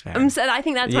Olympics, man. So I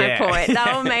think that's my point.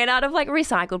 They were made out of,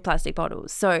 recycled plastic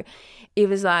bottles. So it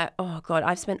was like, oh, God,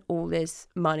 I've spent all this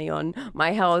money on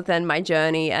my health and my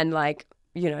journey and,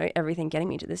 everything getting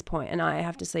me to this point, and I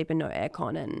have to sleep in no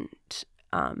aircon and,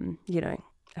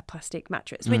 a plastic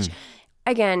mattress, which,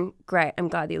 again, great. I'm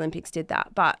glad the Olympics did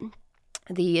that. But...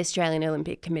 the Australian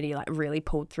Olympic Committee really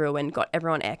pulled through and got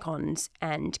everyone aircons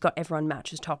and got everyone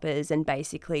mattress toppers and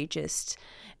basically just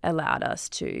allowed us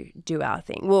to do our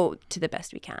thing, well, to the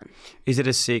best we can. Is it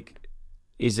as sick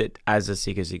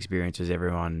as experience as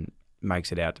everyone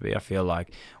makes it out to be? I feel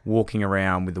like walking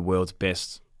around with the world's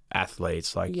best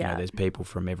athletes, there's people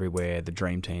from everywhere, the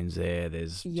dream team's there,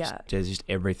 there's just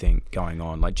everything going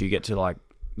on. Do you get to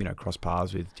cross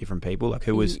paths with different people?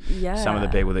 Who was some of the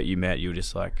people that you met, you were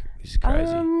just like, this is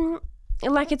crazy?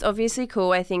 It's obviously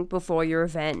cool. I think before your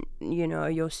event,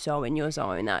 you're so in your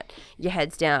zone that your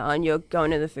head's down, you're going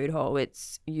to the food hall.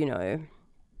 It's,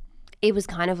 it was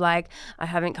kind of like, I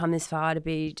haven't come this far to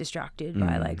be distracted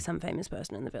by some famous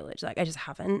person in the village. I just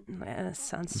haven't. That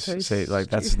sounds so stupid.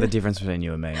 That's the difference between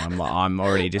you and me. I'm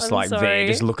already just there,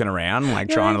 just looking around,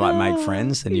 trying to make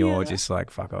friends, and you're just like,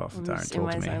 fuck off, don't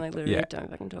talk to me. Literally, don't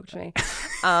fucking talk to me.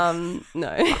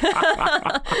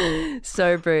 No.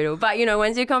 So brutal. But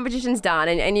once your competition's done,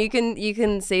 and you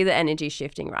can see the energy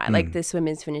shifting, right? The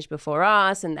swimmers finish before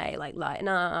us, and they lighten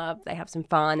up, they have some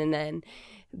fun, and then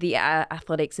the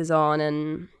athletics is on,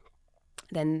 and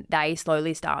then they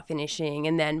slowly start finishing.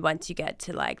 And then once you get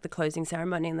to the closing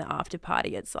ceremony and the after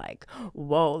party, it's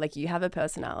whoa, you have a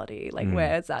personality. Where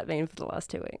has that been for the last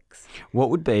 2 weeks? What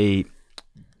would be,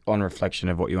 on reflection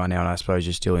of what you are now, and I suppose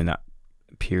you're still in that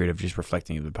period of just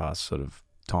reflecting of the past sort of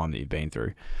time that you've been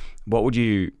through, what would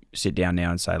you sit down now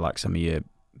and say some of your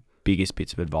biggest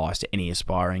bits of advice to any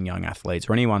aspiring young athletes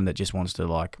or anyone that just wants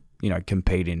to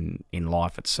compete in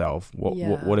life itself?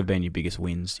 What have been your biggest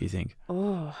wins, do you think?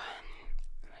 Oh,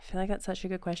 I feel like that's such a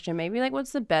good question. Maybe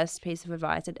what's the best piece of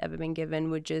advice I'd ever been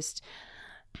given would just,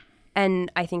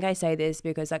 and I think I say this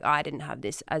because I didn't have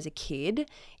this as a kid,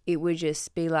 it would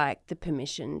just be the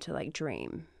permission to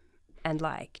dream and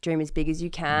dream as big as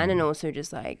you can, and also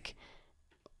just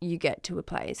you get to a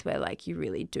place where you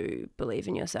really do believe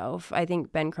in yourself. I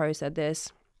think Ben Crow said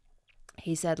this.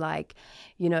 He said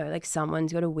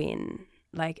someone's got to win.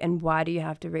 And why do you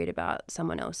have to read about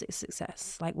someone else's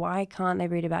success? Why can't they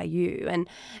read about you? And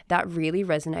that really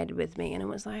resonated with me. And it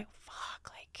was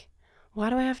fuck, why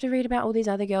do I have to read about all these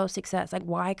other girls' success?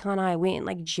 Why can't I win?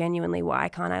 Genuinely, why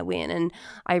can't I win? And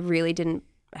I really didn't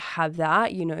have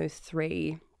that,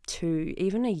 2,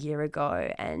 even a year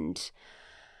ago. And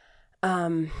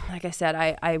like I said,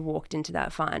 I walked into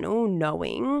that final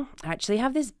knowing, I actually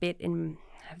have this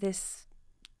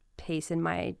piece in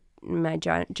my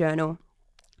journal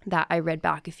that I read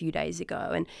back a few days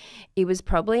ago, and it was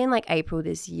probably in April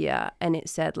this year, and it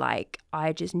said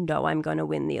I just know I'm going to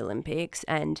win the Olympics,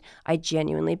 and I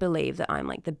genuinely believe that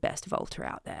I'm the best vaulter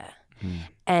out there.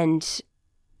 And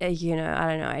I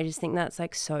don't know, I just think that's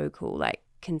so cool,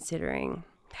 considering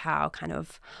how kind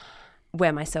of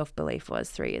where my self-belief was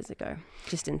 3 years ago.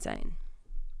 Just insane.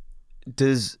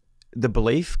 Does the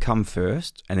belief come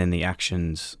first and then the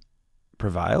actions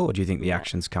prevail, or do you think the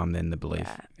actions come then the belief?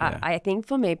 Yeah. I think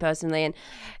for me personally, and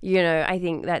I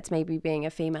think that's maybe being a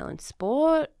female in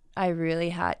sport, I really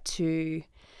had to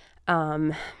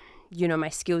my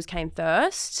skills came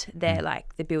first. They're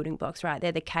the building blocks, right?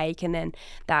 They're the cake, and then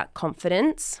that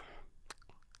confidence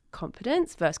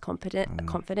versus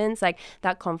confidence,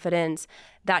 that confidence,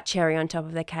 that cherry on top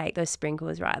of the cake, those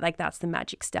sprinkles, right? That's the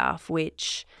magic stuff,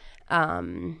 which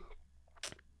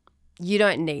you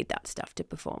don't need that stuff to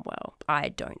perform well, I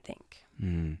don't think.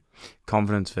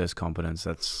 Confidence versus competence,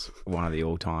 that's one of the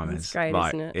all-timers. It's great,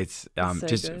 isn't it? It's so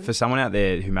just good. For someone out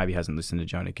there who maybe hasn't listened to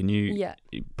Jonah, can you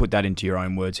put that into your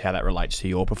own words, how that relates to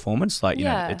your performance?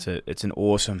 It's an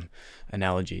awesome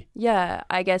analogy. Yeah,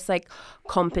 I guess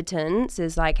competence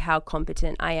is how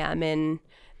competent I am in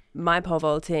my pole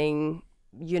vaulting.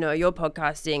 You're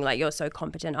podcasting, you're so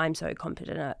competent. I'm so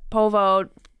competent at pole vault.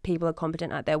 people are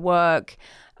competent at their work,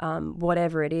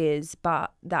 whatever it is,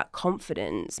 but that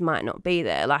confidence might not be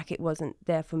there. Like it wasn't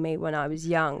there for me when I was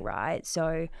young, right?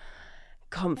 So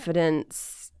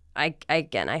confidence, I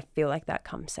feel like that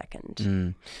comes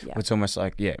second. Yeah. It's almost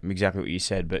like, exactly what you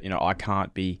said, but, I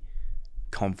can't be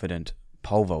confident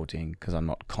pole vaulting because I'm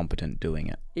not competent doing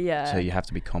it. Yeah. So you have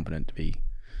to be competent to be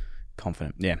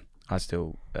confident. Yeah. I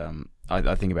still,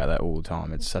 I think about that all the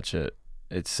time. It's such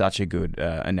a good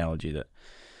analogy that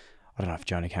I don't know if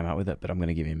Jonah came up with it, but I'm going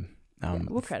to give him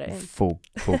we'll credit him. Full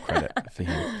credit for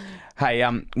him. Hey,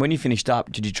 when you finished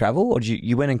up, did you travel or did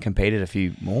you went and competed a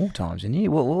few more times? Didn't you?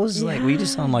 What was like? Were you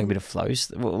just on like a bit of flow?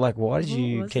 Like, why did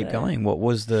you keep going? What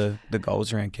was the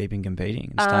goals around keeping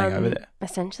competing and staying over there?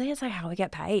 Essentially, it's like how we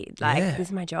get paid. Like this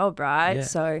is my job, right? Yeah.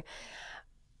 So.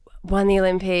 Won the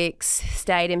Olympics,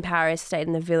 stayed in Paris, stayed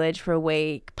in the village for a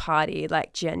week, partied,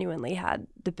 like genuinely had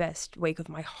the best week of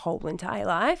my whole entire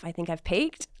life. I think I've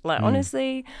peaked, like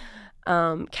honestly.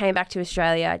 Came back to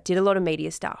Australia, did a lot of media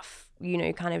stuff.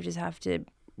 Kind of just have to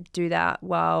do that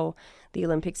while the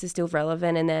Olympics is still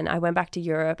relevant. And then I went back to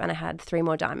Europe and I had 3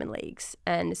 more Diamond Leagues.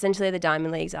 And essentially the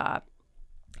Diamond Leagues are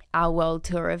our world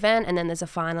tour event and then there's a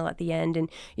final at the end and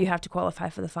you have to qualify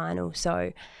for the final.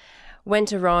 So went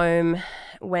to Rome,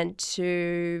 went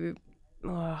to,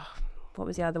 what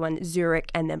was the other one? Zurich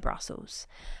and then Brussels.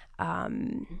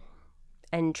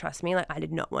 And trust me, like I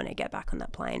did not want to get back on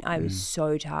that plane. I was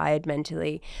so tired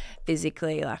mentally,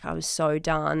 physically, like I was so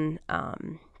done.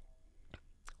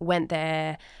 Went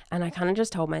there and I kind of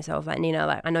just told myself, like, Nina,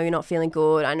 like, I know you're not feeling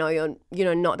good. I know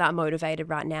you're, not that motivated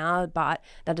right now, but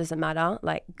that doesn't matter.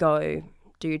 Like, go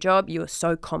do your job. You are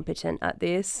so competent at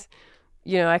this.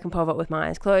 I can pole vault with my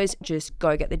eyes closed, just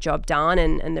go get the job done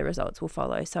and the results will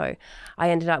follow. So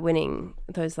I ended up winning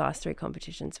those last 3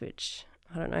 competitions, which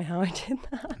I don't know how I did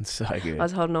that. That's so good. I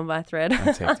was holding on by a thread.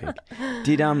 That's hectic.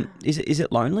 Is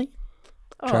it lonely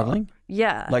traveling?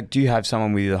 Yeah. Like, do you have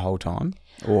someone with you the whole time?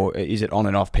 Or is it on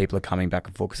and off, people are coming back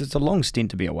and forth? Because it's a long stint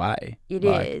to be away. It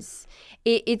is.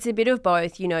 It's a bit of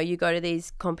both. You go to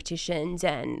these competitions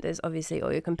and there's obviously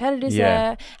all your competitors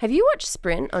there. Have you watched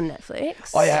Sprint on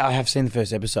Netflix? Oh, yeah, I have seen the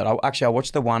first episode. I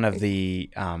watched the one of the,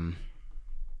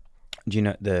 do you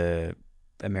know, the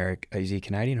is he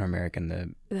Canadian or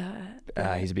American?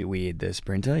 He's a bit weird, the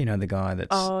sprinter, the guy that's...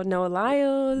 Oh, Noah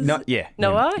Lyles.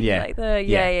 Noah? Yeah.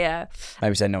 Yeah.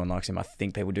 Maybe say no one likes him. I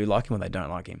think people do like him or they don't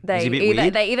like him. They Is he a bit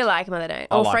weird? They either like him or they don't.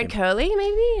 I Or like Fred him. Curley,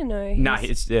 maybe? No,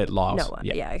 it's Lyles. Noah.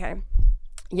 Yeah, okay.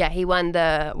 Yeah, he won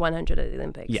the 100 at the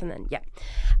Olympics and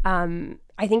then,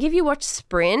 I think if you watch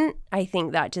Sprint, I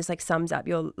think that just like sums up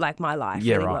your my life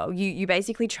really well. You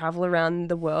basically travel around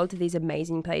the world to these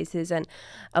amazing places and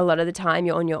a lot of the time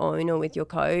you're on your own or with your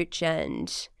coach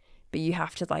but you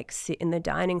have to like sit in the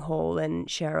dining hall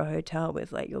and share a hotel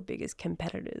with like your biggest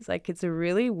competitors. Like it's a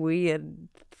really weird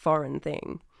foreign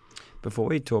thing. Before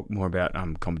we talk more about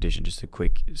competition, just a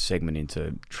quick segment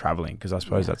into traveling because I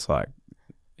suppose that's like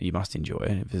you must enjoy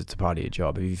it if it's a part of your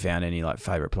job. Have you found any like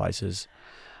favourite places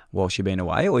whilst you've been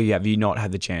away or have you not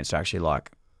had the chance to actually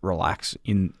like relax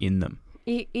in them?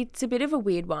 It's a bit of a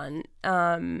weird one.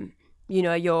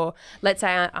 Let's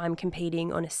say I'm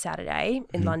competing on a Saturday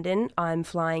in London. I'm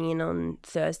flying in on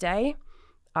Thursday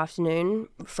afternoon.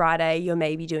 Friday, you're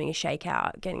maybe doing a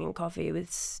shakeout, getting a coffee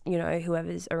with,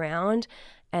 whoever's around.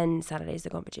 And Saturday's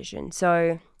the competition.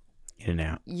 So in and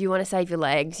out. You want to save your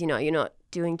legs. You're not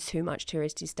doing too much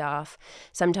touristy stuff.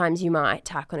 Sometimes you might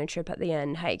tack on a trip at the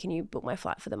end. Hey, can you book my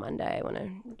flight for the Monday? I want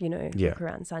to, look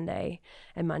around Sunday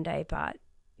and Monday. But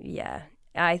yeah,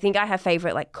 I think I have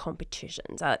favorite like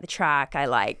competitions. I like the track. I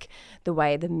like the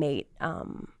way the meet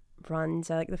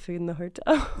runs. I like the food in the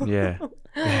hotel. Yeah.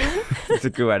 It's a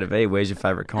good way to be. Where's your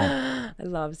favorite comp? I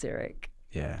love Zurich.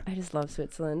 Yeah. I just love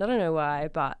Switzerland. I don't know why,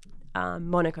 but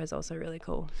Monaco's also really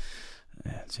cool.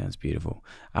 Yeah, it sounds beautiful.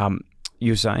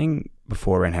 You were saying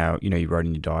before around how, you wrote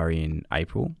in your diary in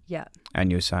April. Yeah. And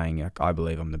you were saying, like, I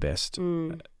believe I'm the best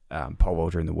pole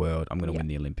vaulter in the world. I'm going to win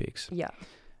the Olympics. Yeah.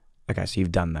 Okay, so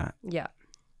you've done that. Yeah.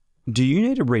 Do you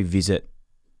need to revisit?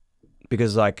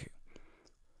 Because, like,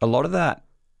 a lot of that,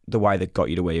 the way that got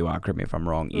you to where you are, correct me if I'm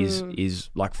wrong,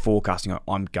 is like forecasting,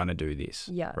 I'm going to do this.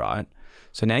 Yeah. Right?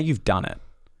 So now you've done it.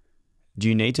 Do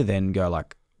you need to then go,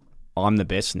 like, I'm the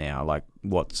best now, like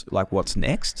what's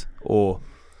next? Or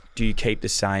do you keep the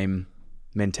same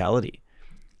mentality?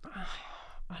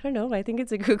 I don't know. I think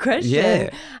it's a good question. Yeah.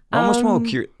 I'm almost more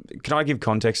curious. Can I give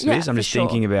context to this? I'm just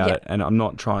thinking about it and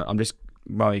I'm just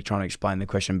maybe trying to explain the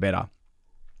question better.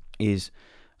 I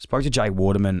spoke to Jay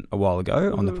Waterman a while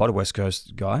ago on the pod, a West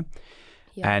Coast guy,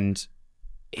 and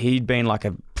he'd been like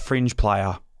a fringe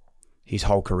player his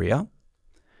whole career.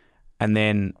 And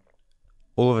then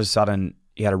all of a sudden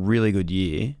he had a really good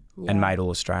year and made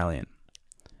All-Australian.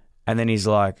 And then he's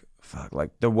like, fuck,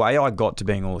 like the way I got to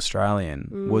being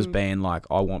All-Australian was being like,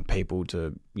 I want people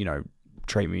to, you know,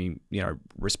 treat me, you know,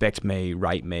 respect me,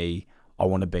 rate me. I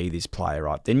want to be this player,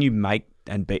 right? Then you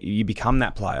you become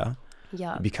that player.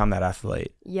 Yeah. You become that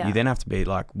athlete. Yeah. You then have to be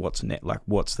like, what's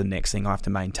the next thing? I have to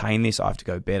maintain this. I have to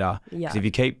go better. Yeah. Because if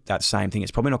you keep that same thing,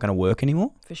 it's probably not going to work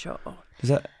anymore. For sure.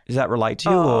 Does that relate to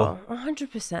you? Oh, or?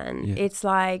 100%. Yeah. It's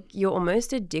like you're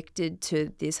almost addicted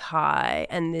to this high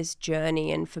and this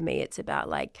journey. And for me, it's about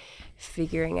like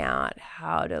figuring out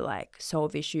how to like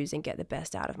solve issues and get the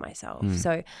best out of myself.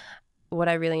 So what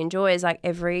I really enjoy is like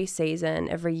every season,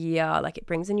 every year, like it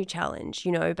brings a new challenge.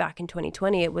 You know, back in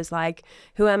 2020, it was like,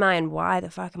 who am I and why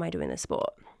the fuck am I doing this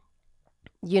sport?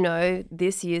 You know,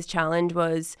 this year's challenge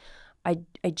was, I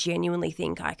genuinely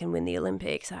think I can win the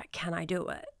Olympics. Like, can I do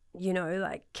it? You know,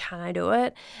 like, can I do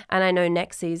it? And I know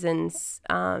next season's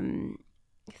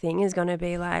thing is going to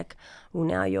be like, well,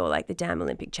 now you're like the damn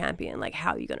Olympic champion. Like,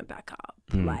 how are you going to back up?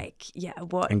 Like, yeah,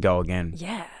 what? And go again.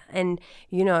 Yeah. And,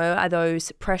 you know, are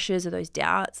those pressures, are those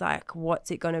doubts, like,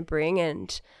 what's it going to bring?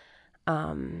 And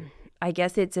I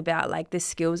guess it's about like the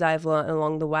skills I've learned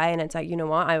along the way. And it's like, you know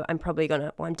what, I'm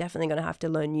definitely going to have to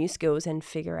learn new skills and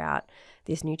figure out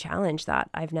this new challenge that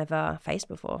I've never faced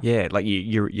before. Yeah. Like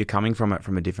you're coming from it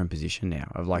from a different position now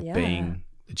of like being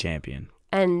the champion.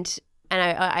 And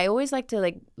I always like to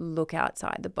like look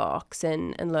outside the box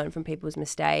and learn from people's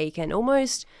mistake and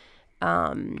almost,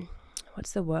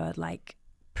 what's the word? Like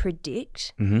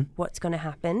predict what's going to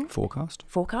happen.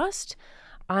 Forecast.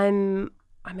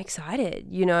 I'm excited,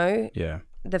 you know? Yeah.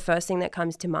 The first thing that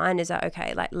comes to mind is that,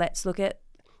 okay, like let's look at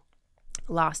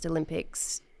last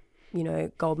Olympics, you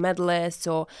know, gold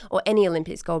medalists or any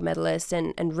Olympics gold medalists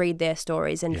and read their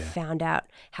stories and found out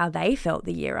how they felt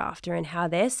the year after and how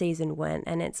their season went.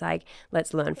 And it's like,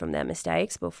 let's learn from their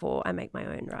mistakes before I make my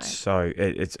own, right? So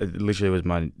it literally was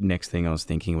my next thing I was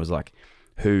thinking was like,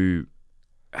 who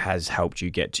has helped you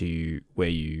get to where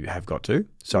you have got to?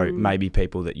 So maybe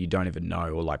people that you don't even know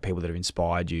or like people that have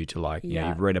inspired you to like, you know,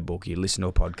 you've read a book, you listen to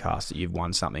a podcast that you've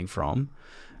won something from.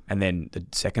 And then the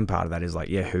second part of that is like,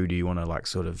 who do you want to like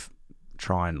sort of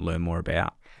try and learn more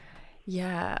about?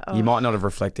 Yeah. Oh. You might not have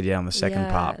reflected yet on the second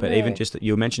part, but even just that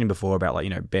you were mentioning before about like,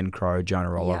 you know, Ben Crowe,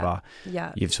 Jonah Oliver.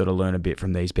 Yeah. You've sort of learned a bit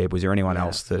from these people. Is there anyone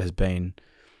else that has been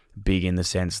big in the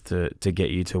sense to get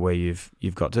you to where you've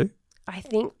got to? I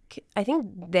think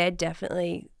they're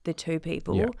definitely the two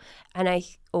people. And I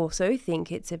also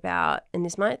think it's about, and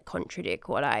this might contradict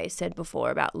what I said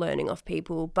before about learning off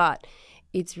people, but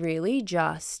it's really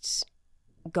just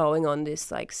going on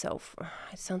this like it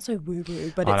sounds so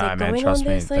woo-woo, but it's like going trust on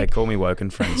me, this like... They call me woken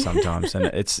friends sometimes and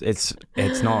it's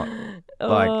not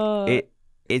like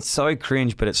it's so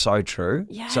cringe, but it's so true.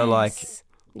 Yes. So like...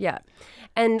 Yeah.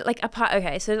 And like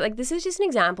okay, so like this is just an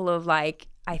example of like,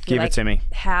 I feel Give it to me.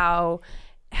 how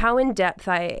in depth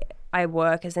I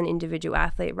work as an individual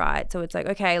athlete, right? So it's like,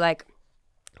 okay, like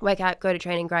wake up, go to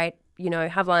training, great, you know,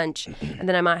 have lunch, and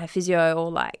then I might have physio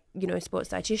or like, you know, sports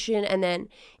dietitian. And then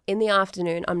in the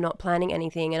afternoon, I'm not planning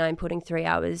anything and I'm putting 3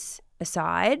 hours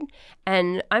aside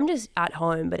and I'm just at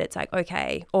home, but it's like,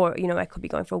 okay, or, you know, I could be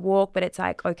going for a walk, but it's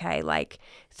like, okay, like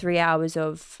 3 hours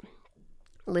of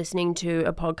listening to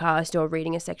a podcast or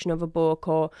reading a section of a book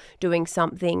or doing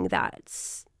something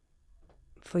that's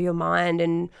for your mind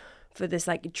and for this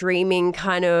like dreaming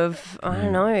kind of, I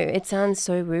don't know, it sounds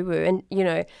so woo-woo. And, you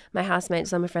know, my housemates,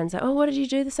 some of my friends say, oh, what did you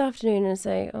do this afternoon? And I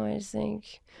say, oh, I just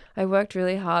think I worked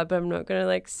really hard, but I'm not going to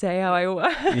like say how I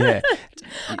worked. Yeah.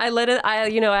 I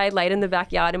laid in the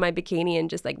backyard in my bikini and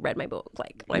just like read my book.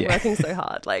 Like I'm working so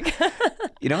hard. Like,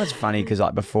 you know, it's funny because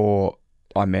like before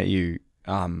I met you,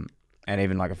 and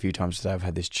even like a few times today I've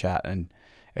had this chat and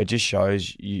it just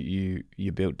shows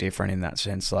you're built different in that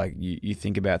sense. Like you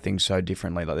think about things so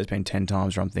differently. Like there's been 10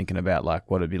 times where I'm thinking about like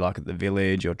what it'd be like at the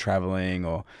village or traveling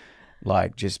or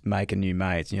like just making new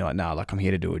mates and you're like, nah, like I'm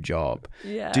here to do a job.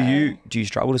 Yeah. Do you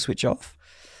struggle to switch off?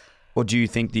 Or do you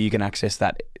think that you can access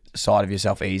that side of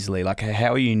yourself easily? Like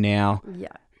how are you now?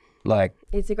 Yeah. Like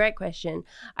it's a great question.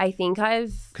 I think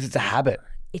because it's a habit.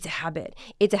 It's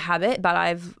a habit, but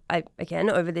I've again,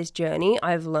 over this journey,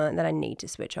 I've learned that I need to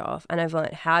switch off and I've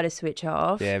learned how to switch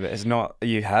off. Yeah, but it's not,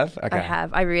 you have? Okay.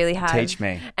 I really have. Teach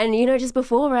me. And, you know, just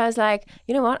before where I was like,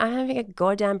 you know what, I'm having a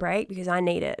goddamn break because I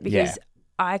need it because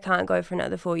I can't go for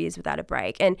another 4 years without a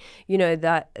break. And, you know,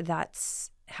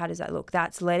 that's, how does that look?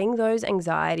 That's letting those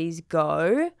anxieties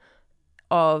go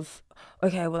of,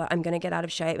 okay, well, I'm going to get out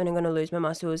of shape and I'm going to lose my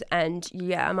muscles and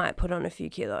I might put on a few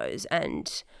kilos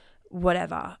and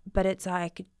whatever, but it's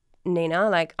like Nina,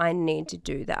 like I need to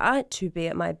do that to be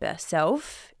at my best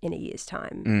self in a year's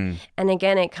time. And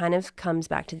again, it kind of comes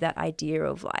back to that idea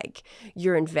of like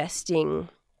you're investing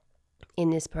in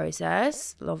this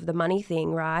process of the money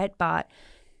thing, right? But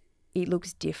it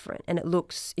looks different. And it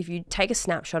looks, if you take a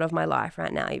snapshot of my life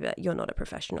right now, you're not a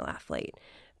professional athlete.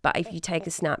 But if you take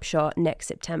a snapshot next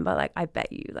September, like I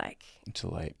bet you like it's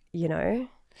late. You know?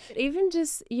 Even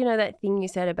just, you know, that thing you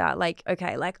said about like,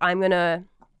 okay, like I'm gonna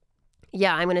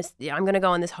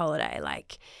go on this holiday,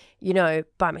 like, you know,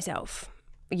 by myself.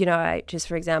 You know, just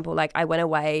for example, like I went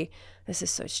away, this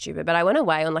is so stupid, but I went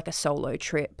away on like a solo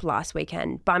trip last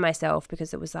weekend by myself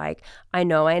because it was like, I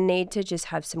know I need to just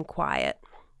have some quiet.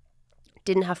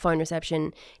 Didn't have phone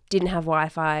reception, didn't have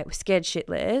Wi-Fi, was scared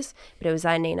shitless, but it was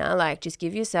like, Nina, like just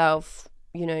give yourself,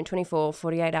 you know, 24,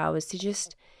 48 hours to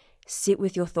just sit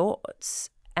with your thoughts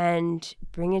and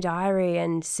bring a diary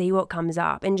and see what comes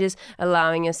up and just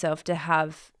allowing yourself to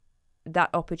have that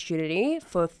opportunity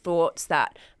for thoughts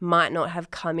that might not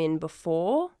have come in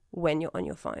before when you're on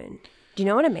your phone. Do you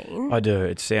know what I mean? I do.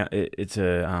 It's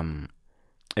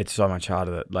so much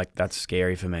harder. Like that's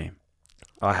scary for me.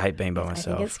 I hate being by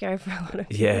myself. I think it's scary for a lot of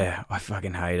people. Yeah, I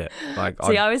fucking hate it. Like,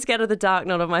 see, I was scared of the dark,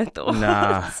 not of my thoughts.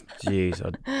 Nah, jeez,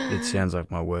 it sounds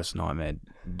like my worst nightmare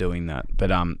doing that.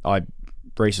 But I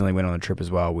recently went on a trip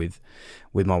as well with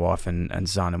my wife and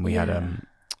son, and we had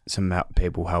some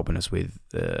people helping us with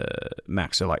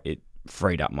Max. So like it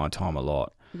freed up my time a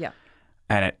lot. Yeah.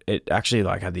 And it actually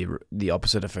like had the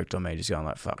opposite effect on me, just going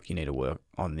like, fuck, you need to work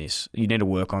on this. You need to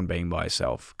work on being by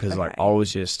yourself. Because like I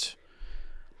was just,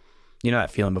 you know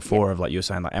that feeling before of like you were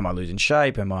saying like, am I losing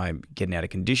shape? Am I getting out of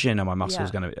condition? Are my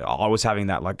muscles going to, I was having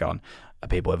that like going, are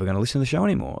people ever going to listen to the show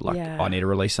anymore? Like I need to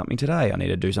release something today. I need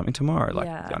to do something tomorrow. Like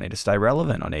I need to stay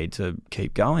relevant. I need to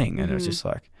keep going. And it was just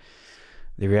like,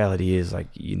 the reality is like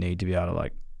you need to be able to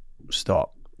like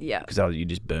stop. Yeah. Because you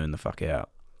just burn the fuck out.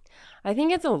 I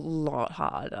think it's a lot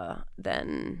harder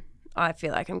than I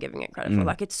feel like I'm giving it credit for.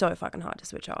 Like it's so fucking hard to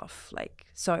switch off, like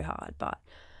so hard. But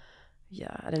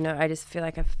yeah, I don't know. I just feel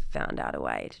like I've found out a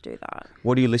way to do that.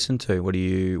 What do you listen to? What do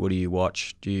you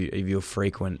watch? Are you a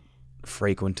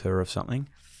frequenter of something?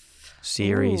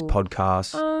 Series,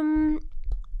 podcasts?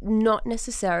 Not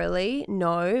necessarily,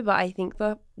 no. But I think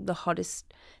the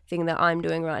hottest thing that I'm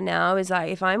doing right now is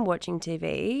like if I'm watching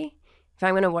TV, if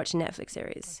I'm going to watch a Netflix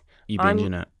series, you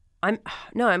binging it? I'm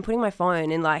putting my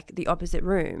phone in like the opposite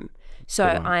room. So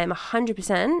I am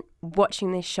 100%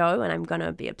 watching this show and I'm going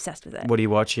to be obsessed with it. What are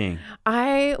you watching?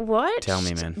 I watched Tell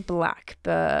me, man.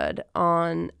 Blackbird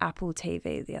on Apple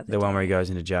TV the other day. The one where he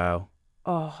goes into jail.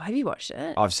 Oh, have you watched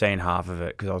it? I've seen half of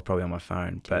it because I was probably on my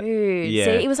phone. But dude, yeah.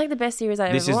 See, it was like the best series I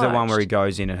ever watched. This is the one where he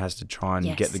goes in and has to try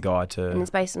and get the guy to... And it's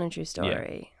based on a true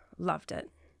story. Yeah. Loved it.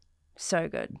 So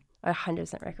good. I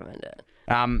 100% recommend it.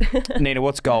 Nina,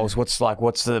 what's goals? What's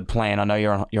the plan? I know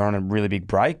you're on a really big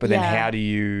break, but then how do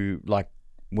you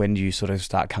when do you sort of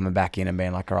start coming back in and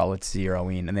being like, all right, let's zero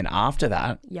in, and then after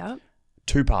that,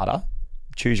 two-parter,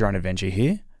 choose your own adventure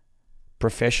here,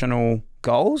 professional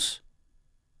goals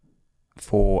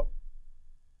for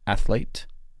athlete.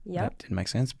 That didn't make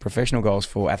sense. Professional goals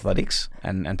for athletics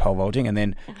and pole vaulting, and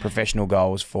then professional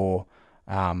goals for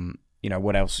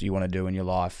what else you want to do in your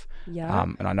life. Yeah.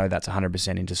 And I know that's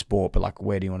 100% into sport, but like,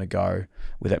 where do you want to go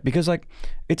with it? Because like,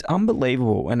 it's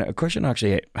unbelievable. And a question I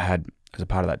actually had as a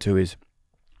part of that too is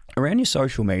around your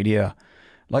social media,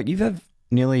 like you have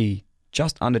nearly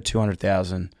just under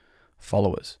 200,000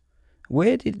 followers.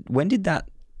 When did that,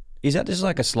 is that just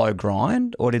like a slow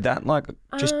grind or did that like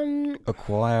just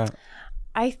acquire?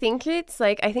 I think it's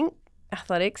like, I think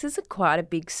athletics is quite a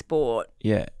big sport.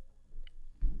 Yeah.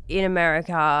 In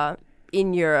America,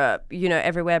 in Europe,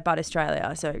 everywhere but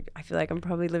Australia. So I feel like I'm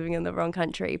probably living in the wrong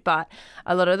country. But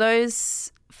a lot of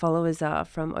those followers are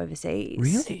from overseas.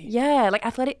 Really? Yeah. Like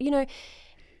athletic,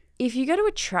 if you go to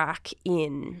a track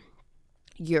in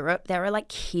Europe, there are like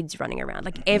kids running around.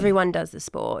 Like everyone does the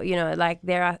sport, like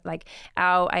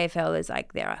our AFL is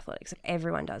like their athletics. Like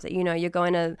everyone does it. You're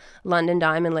going to London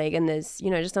Diamond League and there's,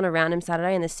 just on a random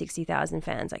Saturday and there's 60,000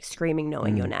 fans like screaming,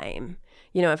 knowing your name.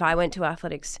 If I went to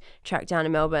athletics track down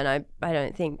in Melbourne, I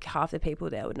don't think half the people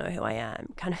there would know who I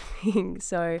am, kind of thing.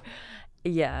 So,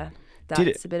 yeah,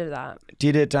 that's a bit of that.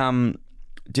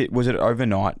 Was it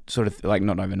overnight, sort of like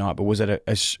not overnight, but was it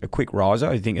a quick riser?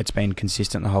 I think it's been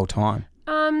consistent the whole time.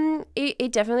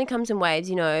 It definitely comes in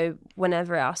waves.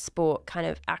 Whenever our sport kind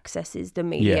of accesses the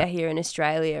media here in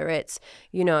Australia, it's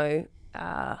the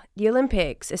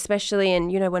Olympics, especially,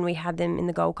 and when we had them in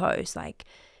the Gold Coast, like.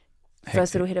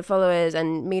 First little hit of followers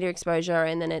and media exposure,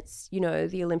 and then it's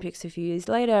the Olympics a few years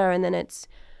later, and then it's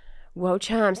world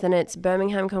champs, then it's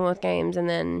Birmingham Commonwealth Games, and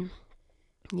then,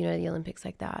 you know, the Olympics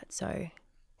like that. So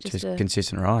just a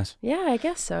consistent rise. Yeah, I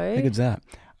guess so. How good's that?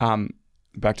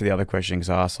 Back to the other question, because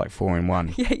I asked like 4 in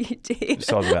 1. Yeah, you did.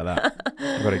 Sorry about that.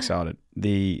 I got excited.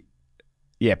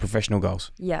 Professional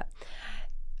goals. Yeah.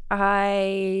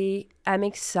 I am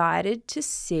excited to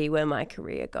see where my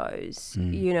career goes.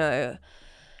 You know,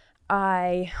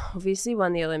 I obviously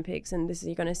won the Olympics, and this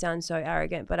is going to sound so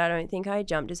arrogant, but I don't think I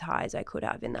jumped as high as I could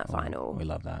have in that final. We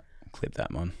love that. Clip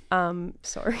that one.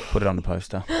 Sorry. Put it on the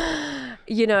poster.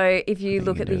 You know, if you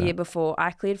look at the year before,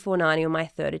 I cleared 490 on my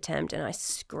third attempt, and I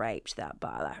scraped that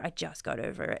bar. Like, I just got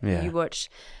over it. Yeah. You watch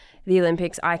the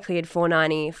Olympics, I cleared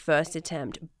 490 first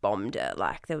attempt, bombed it.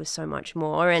 Like, there was so much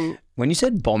more. And when you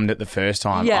said bombed it the first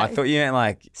time, I thought you meant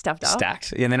like stuffed up,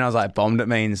 stacked. And then I was like, bombed it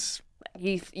means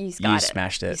you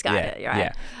smashed it. You skied it,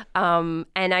 right? Yeah.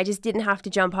 And I just didn't have to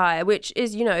jump higher, which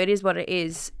is, you know, it is what it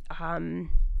is.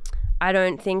 I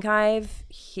don't think I've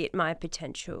hit my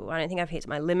potential. I don't think I've hit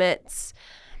my limits.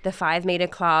 The 5 meter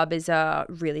club is a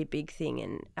really big thing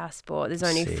in our sport. There's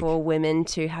only 4 women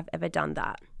to have ever done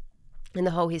that in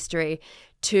the whole history.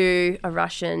 2 are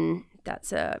Russian.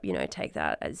 That's you know, take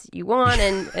that as you want,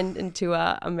 and 2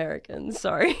 are Americans.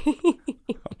 Sorry.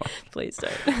 Please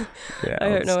don't. Yeah, I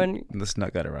hope no one let's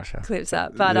not go to Russia. Clips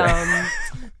that. But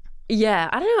yeah,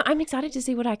 I don't know. I'm excited to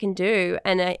see what I can do.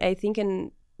 And I think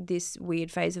in this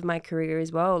weird phase of my career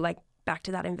as well, like back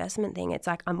to that investment thing, it's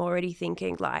like I'm already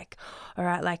thinking like, all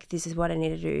right, like this is what I need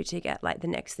to do to get like the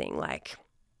next thing. Like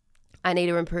I need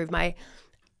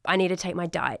to take my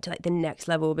diet to like the next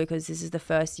level, because this is the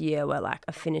first year where like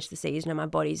I finished the season and my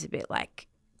body's a bit like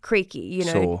creaky, you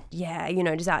know. Sore. Yeah, you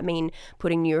know, does that mean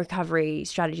putting new recovery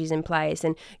strategies in place?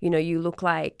 And you know, you look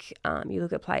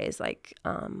at players like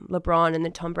LeBron and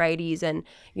the Tom Brady's, and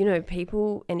you know,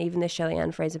 people, and even the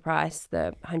Shelly-Ann Fraser-Price,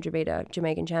 the 100-meter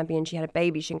Jamaican champion, she had a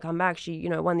baby, she can come back, she, you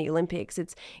know, won the Olympics.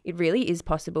 It really is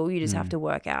possible. You just have to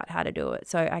work out how to do it.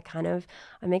 So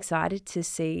I'm excited to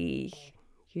see,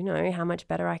 you know, how much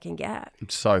better I can get.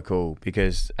 It's so cool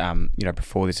because you know,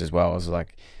 before this as well, I was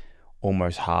like,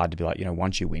 almost hard to be like, you know,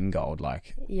 once you win gold,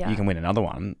 like you can win another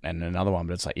one and another one,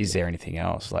 but it's like, is there anything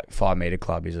else? Like 5 meter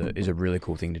club is a really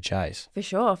cool thing to chase. For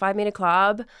sure. 5 meter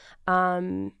club,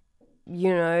 you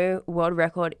know, world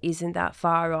record isn't that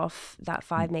far off that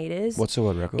 5 meters. What's the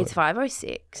world record? It's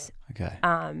 5:06.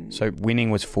 Okay. So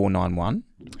winning was 491?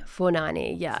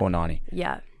 490, yeah. 490.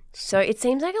 Yeah. So it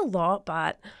seems like a lot,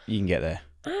 but you can get there.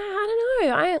 I don't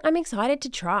know. I'm excited to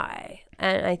try.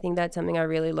 And I think that's something I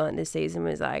really learned this season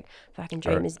was like, fucking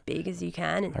dream as big as you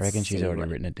can. And I reckon she's already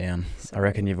written it down. I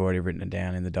reckon you've already written it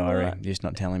down in the diary. You're just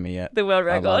not telling me yet. The world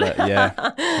record. I love it. Yeah,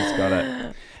 she's got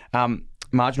it.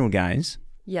 Marginal gains.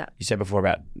 Yeah. You said before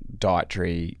about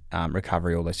dietary,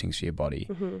 recovery, all those things for your body.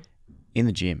 Mm-hmm. In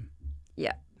the gym.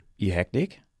 Yeah. You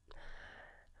hectic?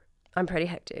 I'm pretty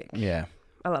hectic. Yeah.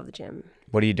 I love the gym.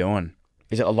 What are you doing?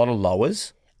 Is it a lot of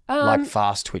lowers? Like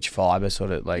fast twitch fiber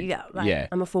sort of like... Yeah,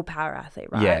 I'm a full power athlete,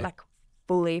 right? Yeah. Like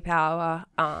fully power,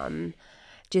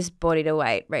 just body to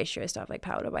weight ratio stuff, like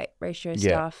power to weight ratio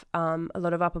stuff. A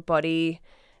lot of upper body.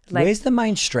 Like, where's the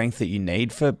main strength that you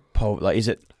need for pole? Like, is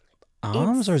it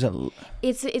arms or is it...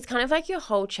 It's kind of like your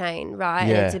whole chain, right?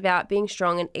 Yeah. And it's about being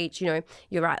strong in each, you know,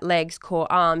 you're right, legs,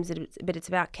 core, arms, but it's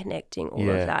about connecting all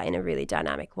of that in a really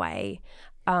dynamic way.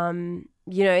 You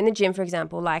know, in the gym, for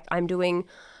example, like I'm doing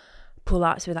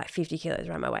pull-ups with like 50 kilos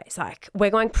around my waist. Like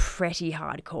we're going pretty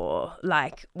hardcore.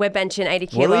 Like we're benching 80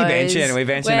 kilos. What are we benching? We're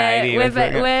benching 80.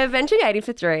 We're benching 80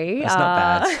 for 3. That's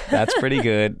not bad. That's pretty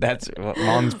good.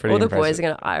 Mine's pretty all the impressive. boys are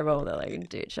going to eye roll. They're like,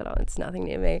 dude, shut up. It's nothing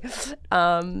near me.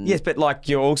 Yes, but like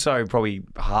you're also probably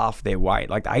half their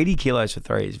weight. Like 80 kilos for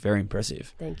 3 is very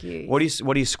impressive. Thank you. What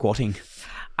are you squatting?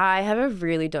 I have a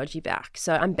really dodgy back.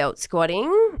 So I'm belt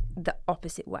squatting the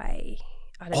opposite way.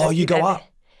 I don't know if you go up.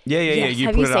 Yeah. Yes. You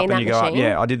Have put you it up seen and you that go up. machine?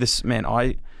 Yeah, I did this. Man,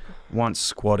 I once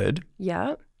squatted.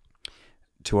 Yeah.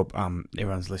 To a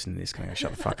everyone's listening to this going to shut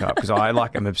the fuck up because I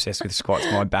am obsessed with squats.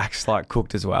 My back's like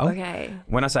cooked as well. Okay.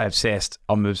 When I say obsessed,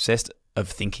 I'm obsessed of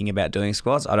thinking about doing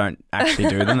squats. I don't actually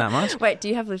do them that much. Wait, do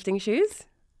you have lifting shoes?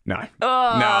 No.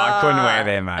 Oh. No, I couldn't wear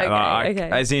them, mate.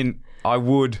 Okay. As in, I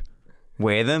would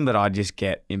wear them, but I'd just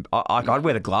get... I'd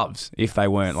wear the gloves if they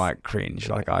weren't like cringe.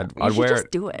 Like I'd wear just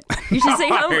it. do it. You should see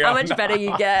how much better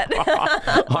you get.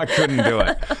 I couldn't do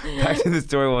it. Back to the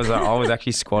story was I was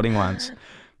actually squatting once,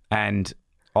 and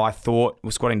I thought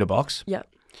we're squatting to box. Yep.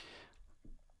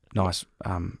 Nice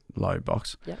low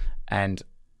box. Yep. And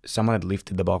someone had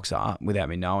lifted the box up without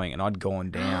me knowing, and I'd gone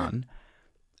down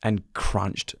and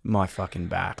crunched my fucking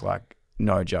back like.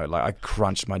 No joke, like I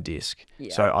crunched my disc.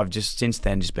 Yeah. So I've just since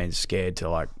then just been scared to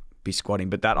like be squatting.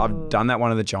 But that I've done that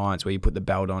one of the Giants where you put the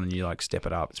belt on and you like step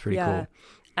it up. It's pretty cool.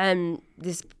 And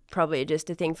this probably just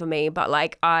a thing for me, but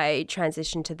like I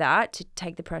transitioned to that to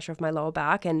take the pressure off my lower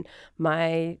back, and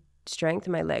my strength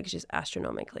in my legs just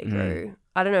astronomically grew.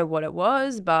 I don't know what it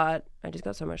was, but I just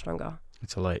got so much stronger.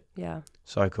 It's elite. Yeah.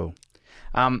 So cool.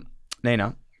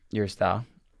 Nina, you're a star.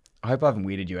 I hope I haven't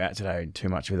weirded you out today too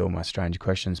much with all my strange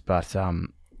questions, but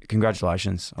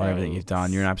congratulations on everything you've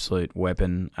done. You're an absolute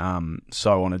weapon.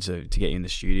 So honoured to get you in the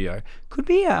studio. Could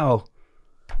be our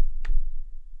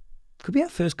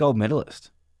first gold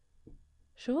medalist.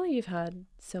 Surely you've had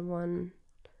someone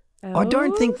else? I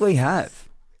don't think we have.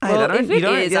 Hey, Well, if it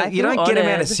is, I you feel don't get them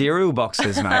out honoured. of cereal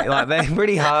boxes, mate. Like they're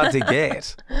pretty hard to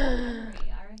get.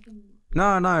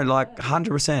 No, like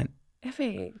 100%.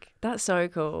 Epic. That's so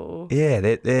cool. Yeah,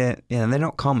 they're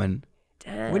not common.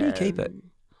 Damn. Where do you keep it?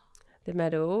 The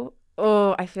medal?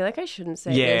 Oh, I feel like I shouldn't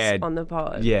say this on the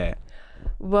pod. Yeah.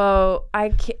 Well,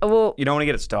 You don't want to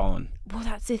get it stolen. Well,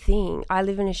 that's the thing. I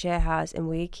live in a share house and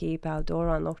we keep our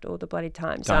door unlocked all the bloody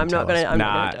time. So I'm Don't not tell going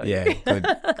us. to tell you.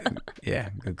 Good. Yeah,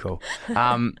 good call.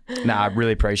 I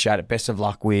really appreciate it. Best of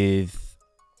luck with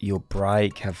your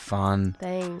break. Have fun.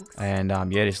 Thanks. And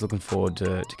just looking forward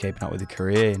to keeping up with your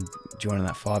career and joining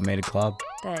that 5 metre club.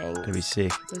 Thanks. It'll be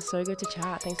sick. It was so good to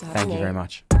chat. Thanks for having me. Thank you very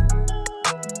much.